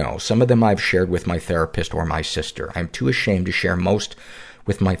 Yes and no. Some of them I've shared with my therapist or my sister. I'm too ashamed to share most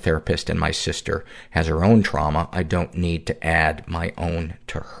with my therapist, and my sister has her own trauma. I don't need to add my own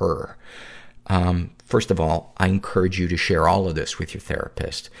to her. First of all, I encourage you to share all of this with your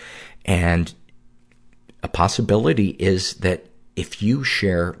therapist. And a possibility is that if you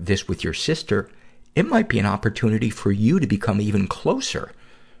share this with your sister, it might be an opportunity for you to become even closer,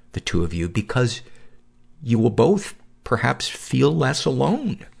 the two of you, because you will both perhaps feel less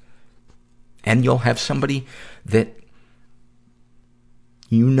alone. And you'll have somebody that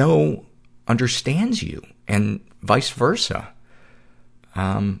you know understands you, and vice versa,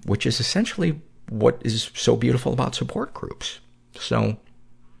 which is essentially what is so beautiful about support groups. So,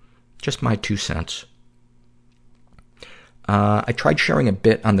 just my 2 cents. I tried sharing a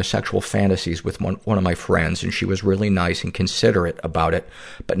bit on the sexual fantasies with one of my friends, and she was really nice and considerate about it,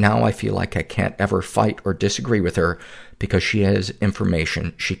 but now I feel like I can't ever fight or disagree with her because she has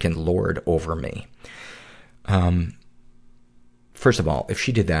information she can lord over me. First of all, if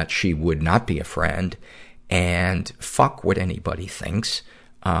she did that, she would not be a friend, and fuck what anybody thinks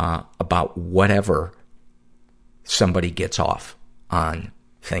about whatever somebody gets off on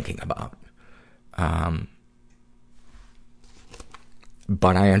thinking about.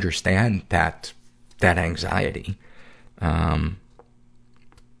 But I understand that anxiety.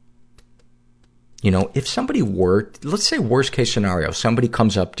 If somebody were, let's say worst case scenario, somebody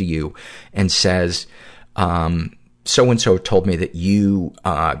comes up to you and says, so-and-so told me that you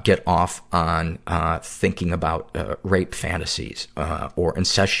get off on thinking about rape fantasies, or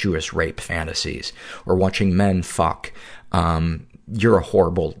incestuous rape fantasies, or watching men fuck. You're a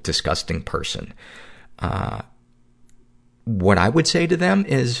horrible, disgusting person. What I would say to them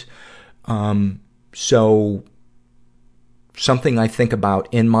is, so something I think about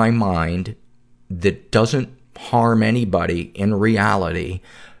in my mind that doesn't harm anybody in reality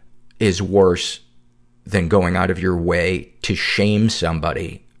is worse than going out of your way to shame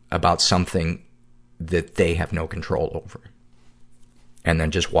somebody about something that they have no control over. And then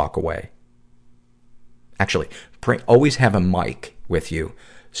just walk away. Actually, always have a mic with you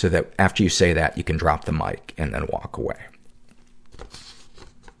so that after you say that, you can drop the mic and then walk away.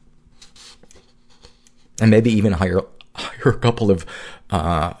 And maybe even hire a couple of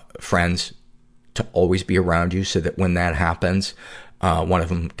friends to always be around you so that when that happens, one of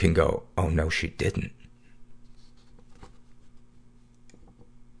them can go, oh no, she didn't.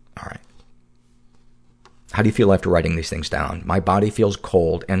 All right. How do you feel after writing these things down? My body feels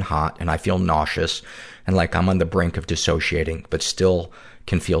cold and hot, and I feel nauseous and like I'm on the brink of dissociating, but still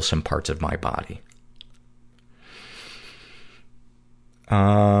can feel some parts of my body.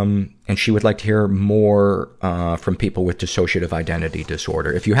 And she would like to hear more from people with dissociative identity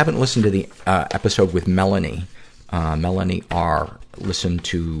disorder. If you haven't listened to the episode with Melanie R., listen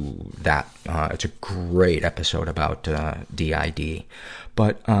to that. It's a great episode about DID.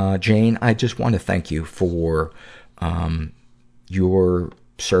 But Jane, I just want to thank you for your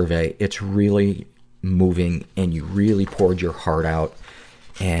survey. It's really moving, and you really poured your heart out,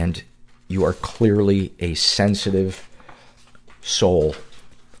 and you are clearly a sensitive soul,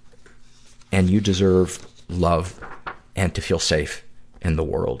 and you deserve love and to feel safe in the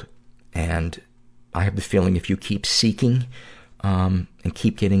world. And I have the feeling if you keep seeking and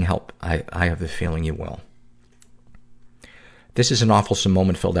keep getting help, I have the feeling you will. This is an awfulsome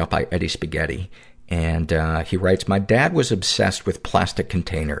moment filled out by Eddie Spaghetti. And he writes, my dad was obsessed with plastic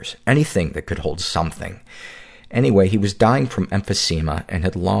containers, anything that could hold something. Anyway, he was dying from emphysema and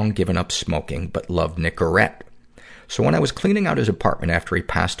had long given up smoking, but loved Nicorette. So when I was cleaning out his apartment after he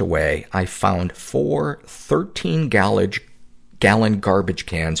passed away, I found 4 13-gallon garbage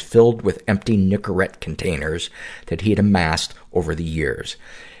cans filled with empty Nicorette containers that he had amassed over the years.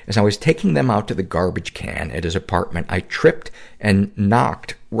 As I was taking them out to the garbage can at his apartment, I tripped and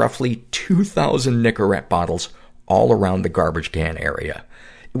knocked roughly 2,000 Nicorette bottles all around the garbage can area.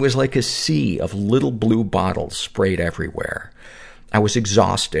 It was like a sea of little blue bottles sprayed everywhere. I was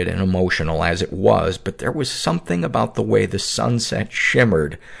exhausted and emotional as it was, but there was something about the way the sunset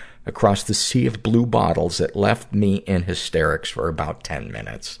shimmered across the sea of blue bottles that left me in hysterics for about 10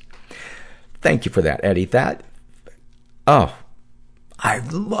 minutes. Thank you for that, Eddie. I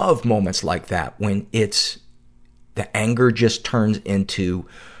love moments like that when the anger just turns into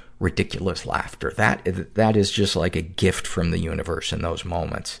ridiculous laughter. That is just like a gift from the universe in those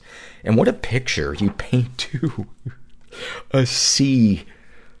moments. And what a picture you paint too. A sea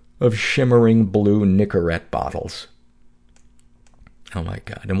of shimmering blue Nicorette bottles. Oh my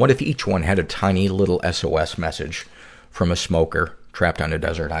God. And what if each one had a tiny little SOS message from a smoker trapped on a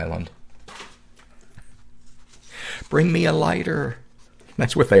desert island? Bring me a lighter.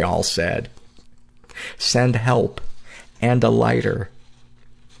 That's what they all said. Send help and a lighter.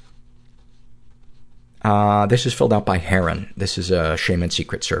 This is filled out by Heron. This is a Shame and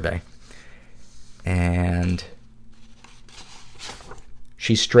Secret survey. And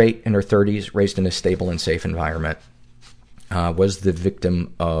she's straight, in her 30s, raised in a stable and safe environment. Was the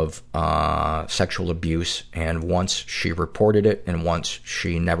victim of sexual abuse, and once she reported it, and once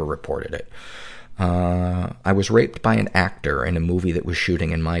she never reported it. I was raped by an actor in a movie that was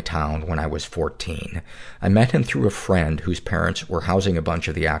shooting in my town when I was 14. I met him through a friend whose parents were housing a bunch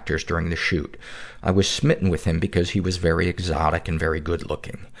of the actors during the shoot. I was smitten with him because he was very exotic and very good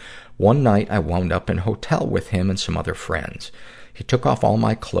looking. One night I wound up in a hotel with him and some other friends. He took off all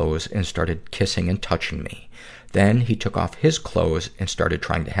my clothes and started kissing and touching me. Then he took off his clothes and started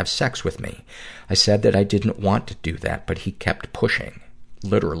trying to have sex with me. I said that I didn't want to do that, but he kept pushing.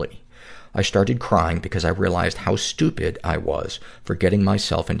 Literally. I started crying because I realized how stupid I was for getting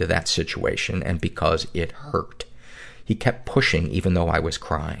myself into that situation and because it hurt. He kept pushing even though I was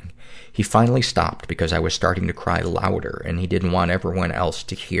crying. He finally stopped because I was starting to cry louder and he didn't want everyone else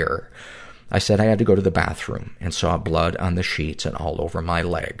to hear. I said I had to go to the bathroom and saw blood on the sheets and all over my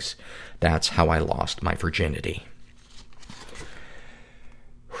legs. That's how I lost my virginity.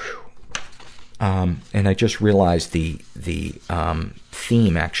 And I just realized the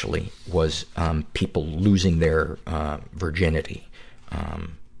theme actually was people losing their virginity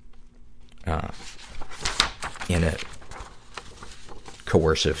in a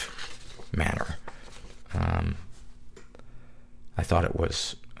coercive manner. I thought it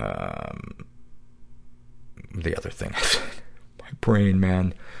was the other thing. My brain,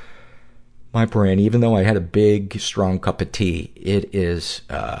 man. My brain, even though I had a big, strong cup of tea, it is,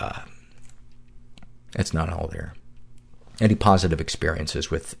 it's not all there. Any positive experiences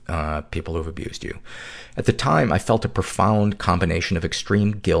with people who've abused you? At the time, I felt a profound combination of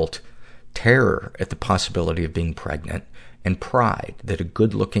extreme guilt, terror at the possibility of being pregnant, and pride that a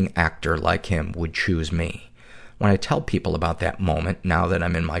good-looking actor like him would choose me. When I tell people about that moment, now that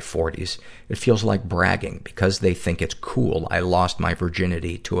I'm in my 40s, it feels like bragging because they think it's cool I lost my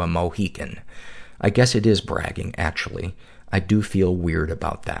virginity to a Mohican. I guess it is bragging, actually. I do feel weird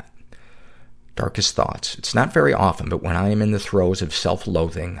about that. Darkest thoughts. It's not very often, but when I am in the throes of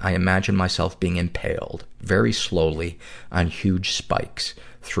self-loathing, I imagine myself being impaled, very slowly, on huge spikes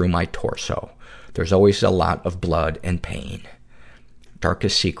through my torso. There's always a lot of blood and pain.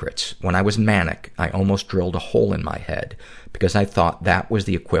 Darkest secrets. When I was manic, I almost drilled a hole in my head because I thought that was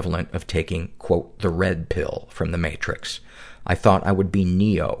the equivalent of taking, quote, the red pill from the Matrix. I thought I would be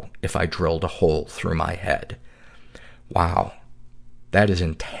Neo if I drilled a hole through my head. Wow. That is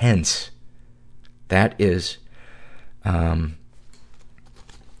intense. That is some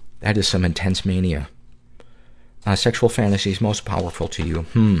intense mania. Sexual fantasies most powerful to you.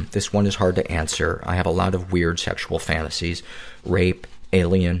 This one is hard to answer. I have a lot of weird sexual fantasies. Rape,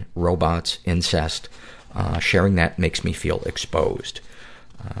 alien, robots, incest. Sharing that makes me feel exposed.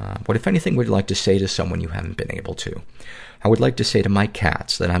 What, if anything, would you like to say to someone you haven't been able to? I would like to say to my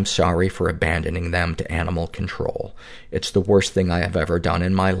cats that I'm sorry for abandoning them to animal control. It's the worst thing I have ever done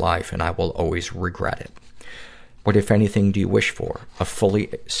in my life, and I will always regret it. What, if anything, do you wish for? A fully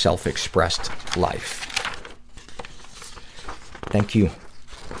self-expressed life. Thank you.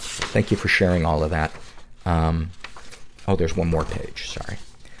 Thank you for sharing all of that. There's one more page. Sorry.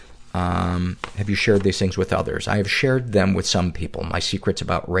 Have you shared these things with others? I have shared them with some people. My secrets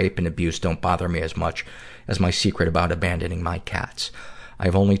about rape and abuse don't bother me as much as my secret about abandoning my cats.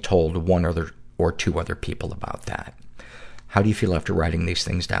 I've only told one or two other people about that. How do you feel after writing these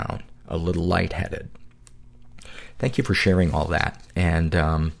things down? A little lightheaded. Thank you for sharing all that.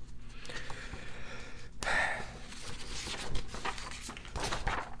 And,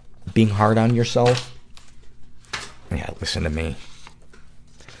 being hard on yourself? Yeah, listen to me.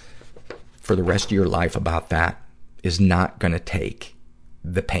 For the rest of your life about that is not going to take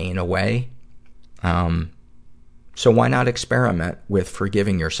the pain away. So why not experiment with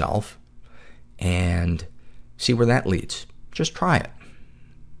forgiving yourself and see where that leads? Just try it.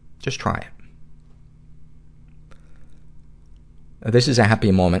 Just try it. This is a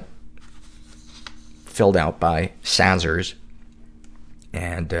happy moment filled out by Sazers.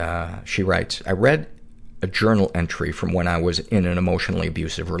 And she writes, I read a journal entry from when I was in an emotionally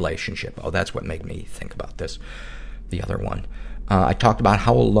abusive relationship. Oh, that's what made me think about this. The other one. I talked about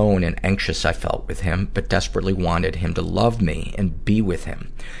how alone and anxious I felt with him, but desperately wanted him to love me and be with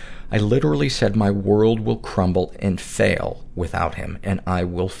him. I literally said my world will crumble and fail without him, and I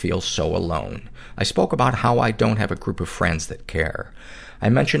will feel so alone. I spoke about how I don't have a group of friends that care. I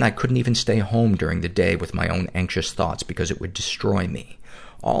mentioned I couldn't even stay home during the day with my own anxious thoughts because it would destroy me.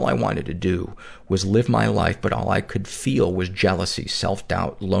 All I wanted to do was live my life, but all I could feel was jealousy,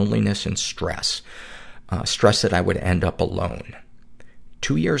 self-doubt, loneliness, and stress. Stress that I would end up alone.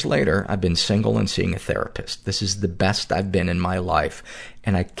 2 years later, I've been single and seeing a therapist. This is the best I've been in my life,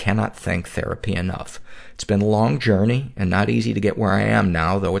 and I cannot thank therapy enough. It's been a long journey and not easy to get where I am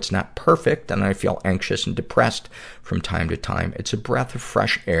now, though it's not perfect and I feel anxious and depressed from time to time. It's a breath of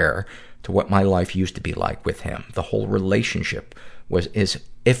fresh air to what my life used to be like with him. The whole relationship was as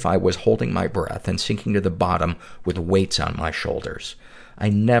if I was holding my breath and sinking to the bottom with weights on my shoulders. I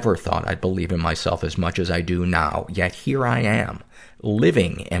never thought I'd believe in myself as much as I do now, yet here I am,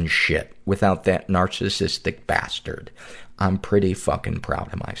 living and shit without that narcissistic bastard. I'm pretty fucking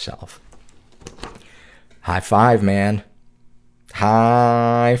proud of myself. High five, man.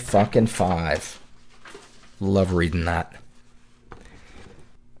 High fucking five. Love reading that.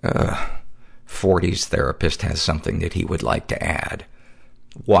 40s therapist has something that he would like to add.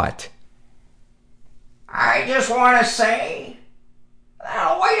 What? I just want to say,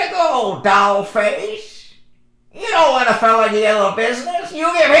 way to go, doll face. You don't want a fella to get the business.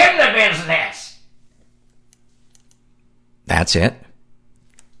 You give him the business. That's it?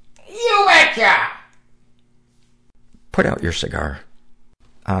 You betcha. Put out your cigar.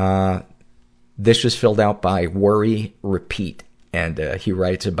 This was filled out by Worry Repeat, and he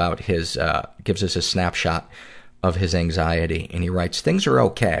writes about his, gives us a snapshot of his anxiety, and he writes, things are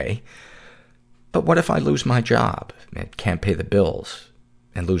okay, but what if I lose my job and can't pay the bills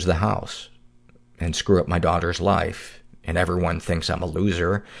and lose the house and screw up my daughter's life and everyone thinks I'm a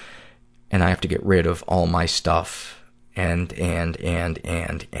loser and I have to get rid of all my stuff and.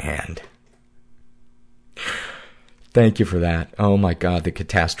 Thank you for that. Oh my God, the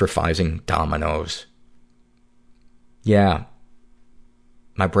catastrophizing dominoes. Yeah.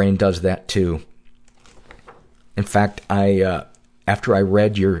 My brain does that too. In fact, after I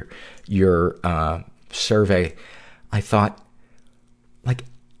read your survey, I thought, like,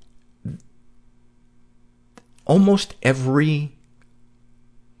 almost every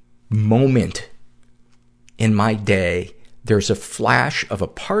moment in my day, there's a flash of a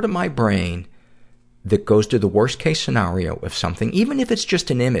part of my brain that goes to the worst case scenario of something, even if it's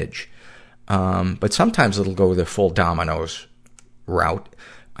just an image. But sometimes it'll go the full dominoes route,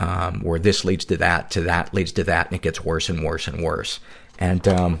 where this leads to that leads to that, and it gets worse and worse and worse.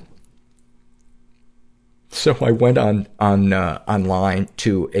 And, so I went online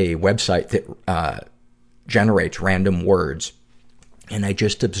to a website that, generates random words, and I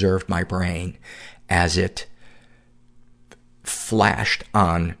just observed my brain as it flashed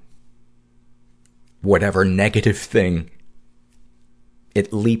on whatever negative thing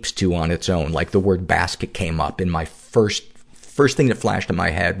it leaps to on its own. Like the word basket came up, and my first thing that flashed in my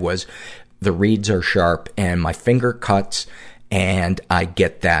head was the reeds are sharp and my finger cuts and I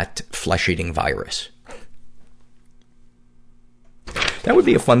get that flesh-eating virus. That would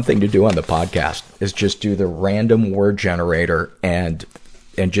be a fun thing to do on the podcast, is just do the random word generator and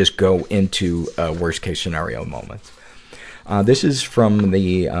just go into worst case scenario moments. This is from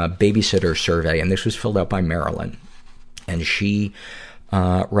the babysitter survey, and this was filled out by Marilyn. And she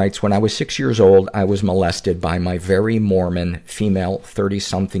writes, when I was 6 years old, I was molested by my very Mormon female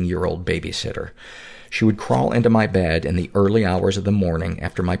 30-something-year-old babysitter. She would crawl into my bed in the early hours of the morning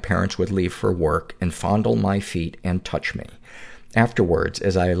after my parents would leave for work and fondle my feet and touch me. Afterwards,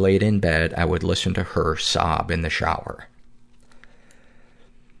 as I laid in bed, I would listen to her sob in the shower.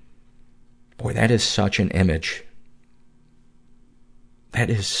 Boy, that is such an image. That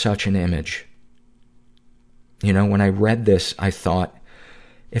is such an image. You know, when I read this, I thought,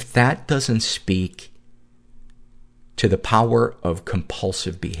 if that doesn't speak to the power of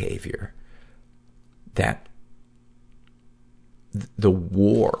compulsive behavior, that the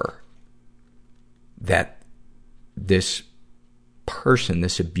war that this person,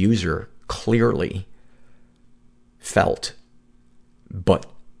 this abuser, clearly felt, but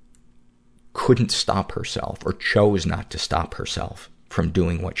couldn't stop herself, or chose not to stop herself from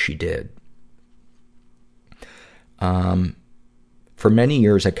doing what she did. For many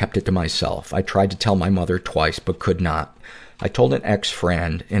years, I kept it to myself. I tried to tell my mother twice, but could not. I told an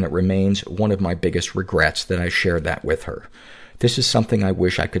ex-friend, and it remains one of my biggest regrets that I shared that with her. This is something I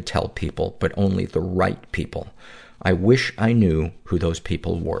wish I could tell people, but only the right people. I wish I knew who those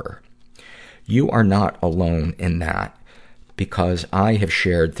people were. You are not alone in that, because I have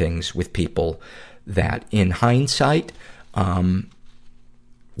shared things with people that, in hindsight,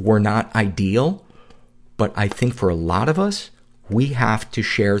 were not ideal, but I think for a lot of us, we have to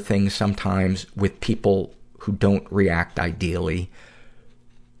share things sometimes with people who don't react ideally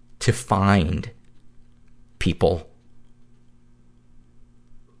to find people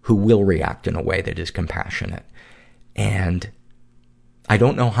who will react in a way that is compassionate. And I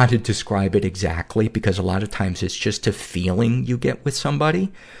don't know how to describe it exactly, because a lot of times it's just a feeling you get with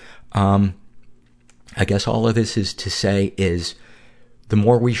somebody. I guess all of this is to say is the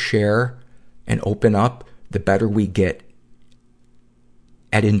more we share and open up, the better we get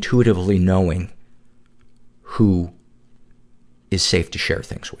at intuitively knowing who is safe to share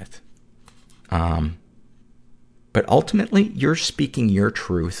things with. But ultimately, you're speaking your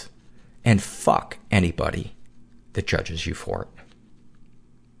truth, and fuck anybody that judges you for it.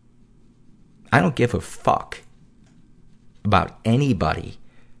 I don't give a fuck about anybody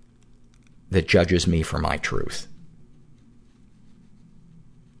that judges me for my truth.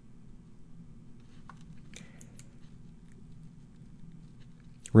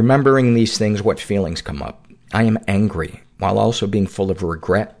 Remembering these things, what feelings come up? I am angry, while also being full of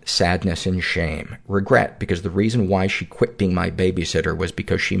regret, sadness, and shame. Regret, because the reason why she quit being my babysitter was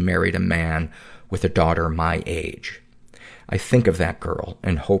because she married a man with a daughter my age. I think of that girl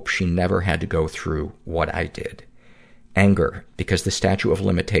and hope she never had to go through what I did. Anger, because the statute of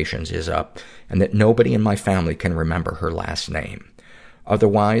limitations is up and that nobody in my family can remember her last name.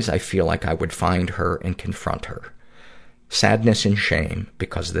 Otherwise, I feel like I would find her and confront her. Sadness and shame,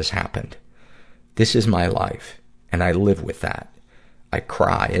 because this happened. This is my life, and I live with that. I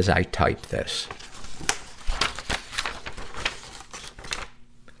cry as I type this.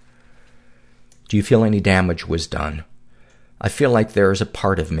 Do you feel any damage was done? I feel like there is a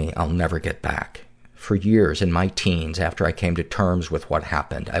part of me I'll never get back. For years in my teens, after I came to terms with what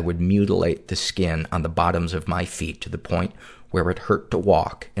happened, I would mutilate the skin on the bottoms of my feet to the point where it hurt to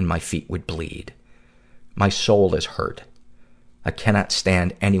walk and my feet would bleed. My soul is hurt. I cannot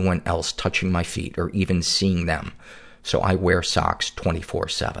stand anyone else touching my feet or even seeing them, so I wear socks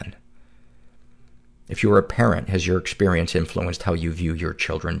 24/7. If you're a parent, has your experience influenced how you view your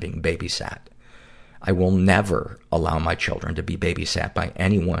children being babysat? I will never allow my children to be babysat by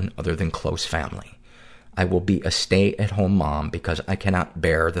anyone other than close family. I will be a stay-at-home mom because I cannot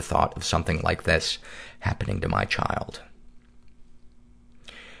bear the thought of something like this happening to my child.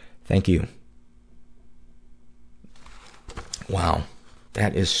 Thank you. Wow,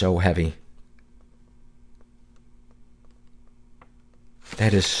 that is so heavy.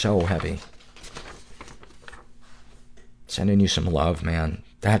 That is so heavy. Sending you some love, man.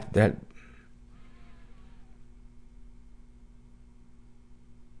 That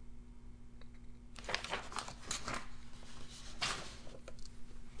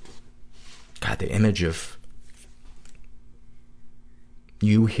God, the image of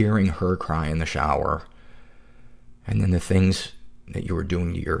you hearing her cry in the shower, and then the things that you were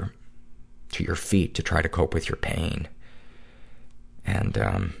doing to your feet to try to cope with your pain. And,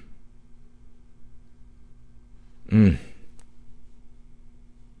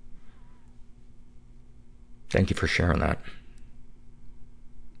 thank you for sharing that.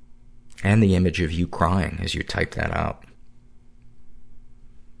 And the image of you crying as you type that out.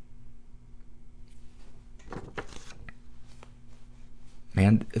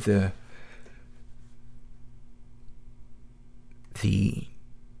 Man, the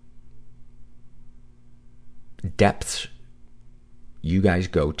depths you guys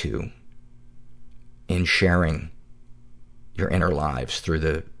go to in sharing your inner lives through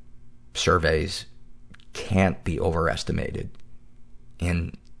the surveys can't be overestimated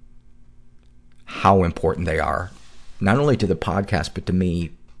in how important they are, not only to the podcast, but to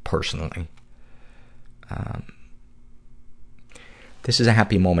me personally. This is a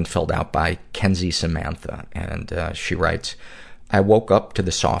happy moment filled out by Kenzie Samantha, and she writes, I woke up to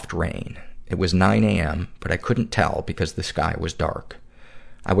the soft rain. It was 9 a.m., but I couldn't tell because the sky was dark.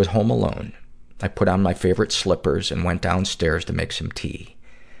 I was home alone. I put on my favorite slippers and went downstairs to make some tea.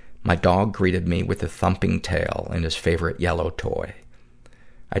 My dog greeted me with a thumping tail and his favorite yellow toy.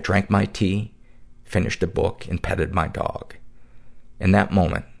 I drank my tea, finished a book, and petted my dog. In that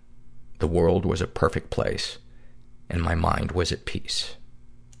moment, the world was a perfect place, and my mind was at peace.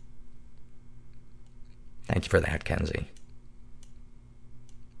 Thank you for that, Kenzie.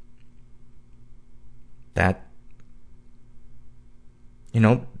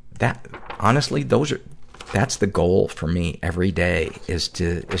 Honestly, that's the goal for me every day, is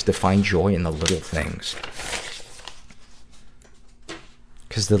to find joy in the little things.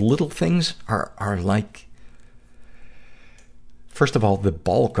 Because the little things are like, first of all, the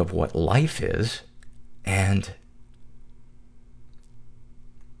bulk of what life is, and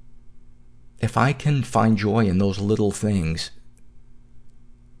if I can find joy in those little things,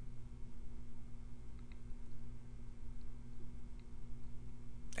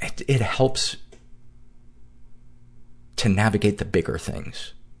 it helps to navigate the bigger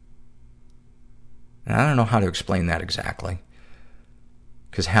things. And I don't know how to explain that exactly.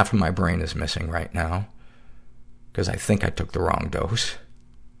 because half of my brain is missing right now, because I think I took the wrong dose.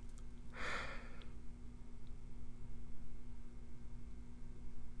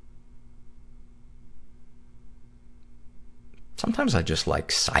 Sometimes I just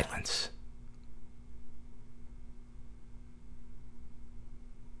like silence.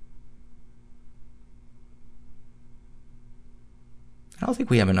 I don't think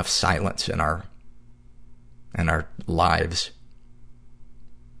we have enough silence in our lives.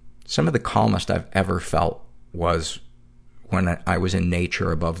 Some of the calmest I've ever felt was when I was in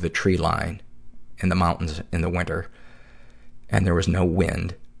nature above the tree line in the mountains in the winter, and there was no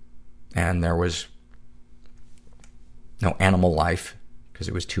wind, and there was no animal life because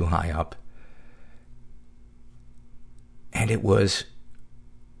it was too high up. And it was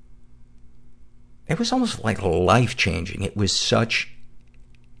almost like life-changing. It was such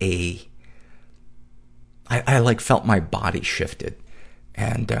I like felt my body shifted.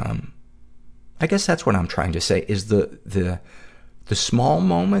 And I guess that's what I'm trying to say, is the small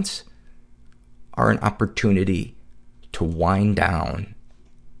moments are an opportunity to wind down.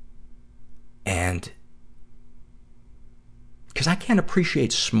 And because I can't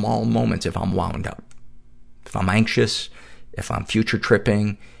appreciate small moments if I'm wound up. If I'm anxious, if I'm future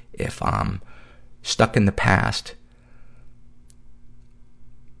tripping, if I'm stuck in the past.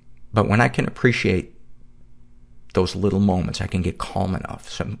 But when I can appreciate those little moments, I can get calm enough.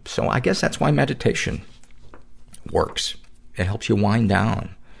 So I guess that's why meditation works. It helps you wind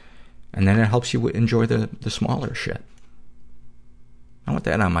down. And then it helps you enjoy the smaller shit. I want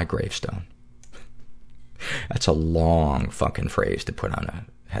that on my gravestone. That's a long fucking phrase to put on a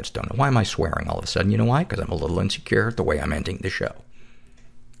headstone. Why am I swearing all of a sudden? You know why? Because I'm a little insecure at the way I'm ending the show.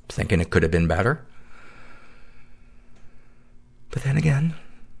 Thinking it could have been better. But then again,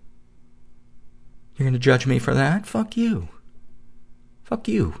 you're going to judge me for that? Fuck you. Fuck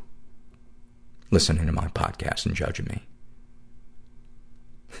you. Listening to my podcast and judging me.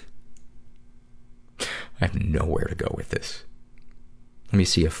 I have nowhere to go with this. Let me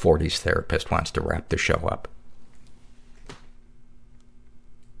see if 40's therapist wants to wrap the show up.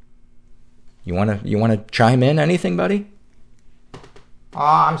 You wanna chime in? Anything, buddy? Oh,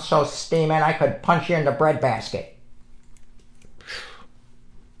 I'm so steaming I could punch you in the breadbasket.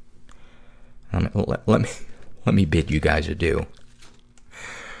 Let me bid you guys adieu.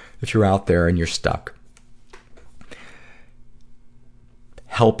 If you're out there and you're stuck,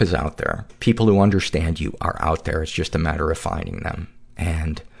 help is out there. People who understand you are out there. It's just a matter of finding them.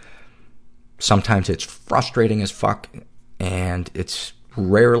 And sometimes it's frustrating as fuck, and it's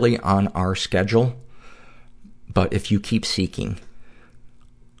rarely on our schedule. But if you keep seeking,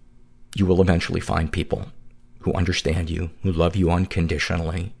 you will eventually find people who understand you, who love you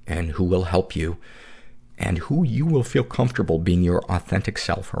unconditionally, and who will help you, and who you will feel comfortable being your authentic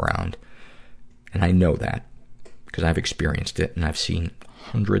self around. And I know that because I've experienced it, and I've seen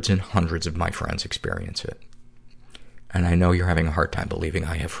hundreds and hundreds of my friends experience it. And I know you're having a hard time believing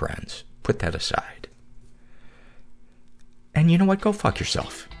I have friends. Put that aside. And you know what? Go fuck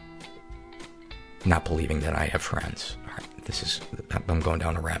yourself. Not believing that I have friends. All right, I'm going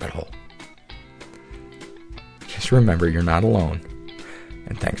down a rabbit hole. Just remember, you're not alone.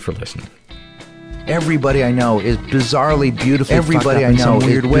 And thanks for listening. Everybody I know is bizarrely beautifully fucked up in some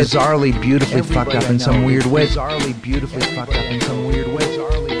weird way. Bizarrely beautifully fucked up in some weird way. Bizarrely beautifully fucked up in some weird way.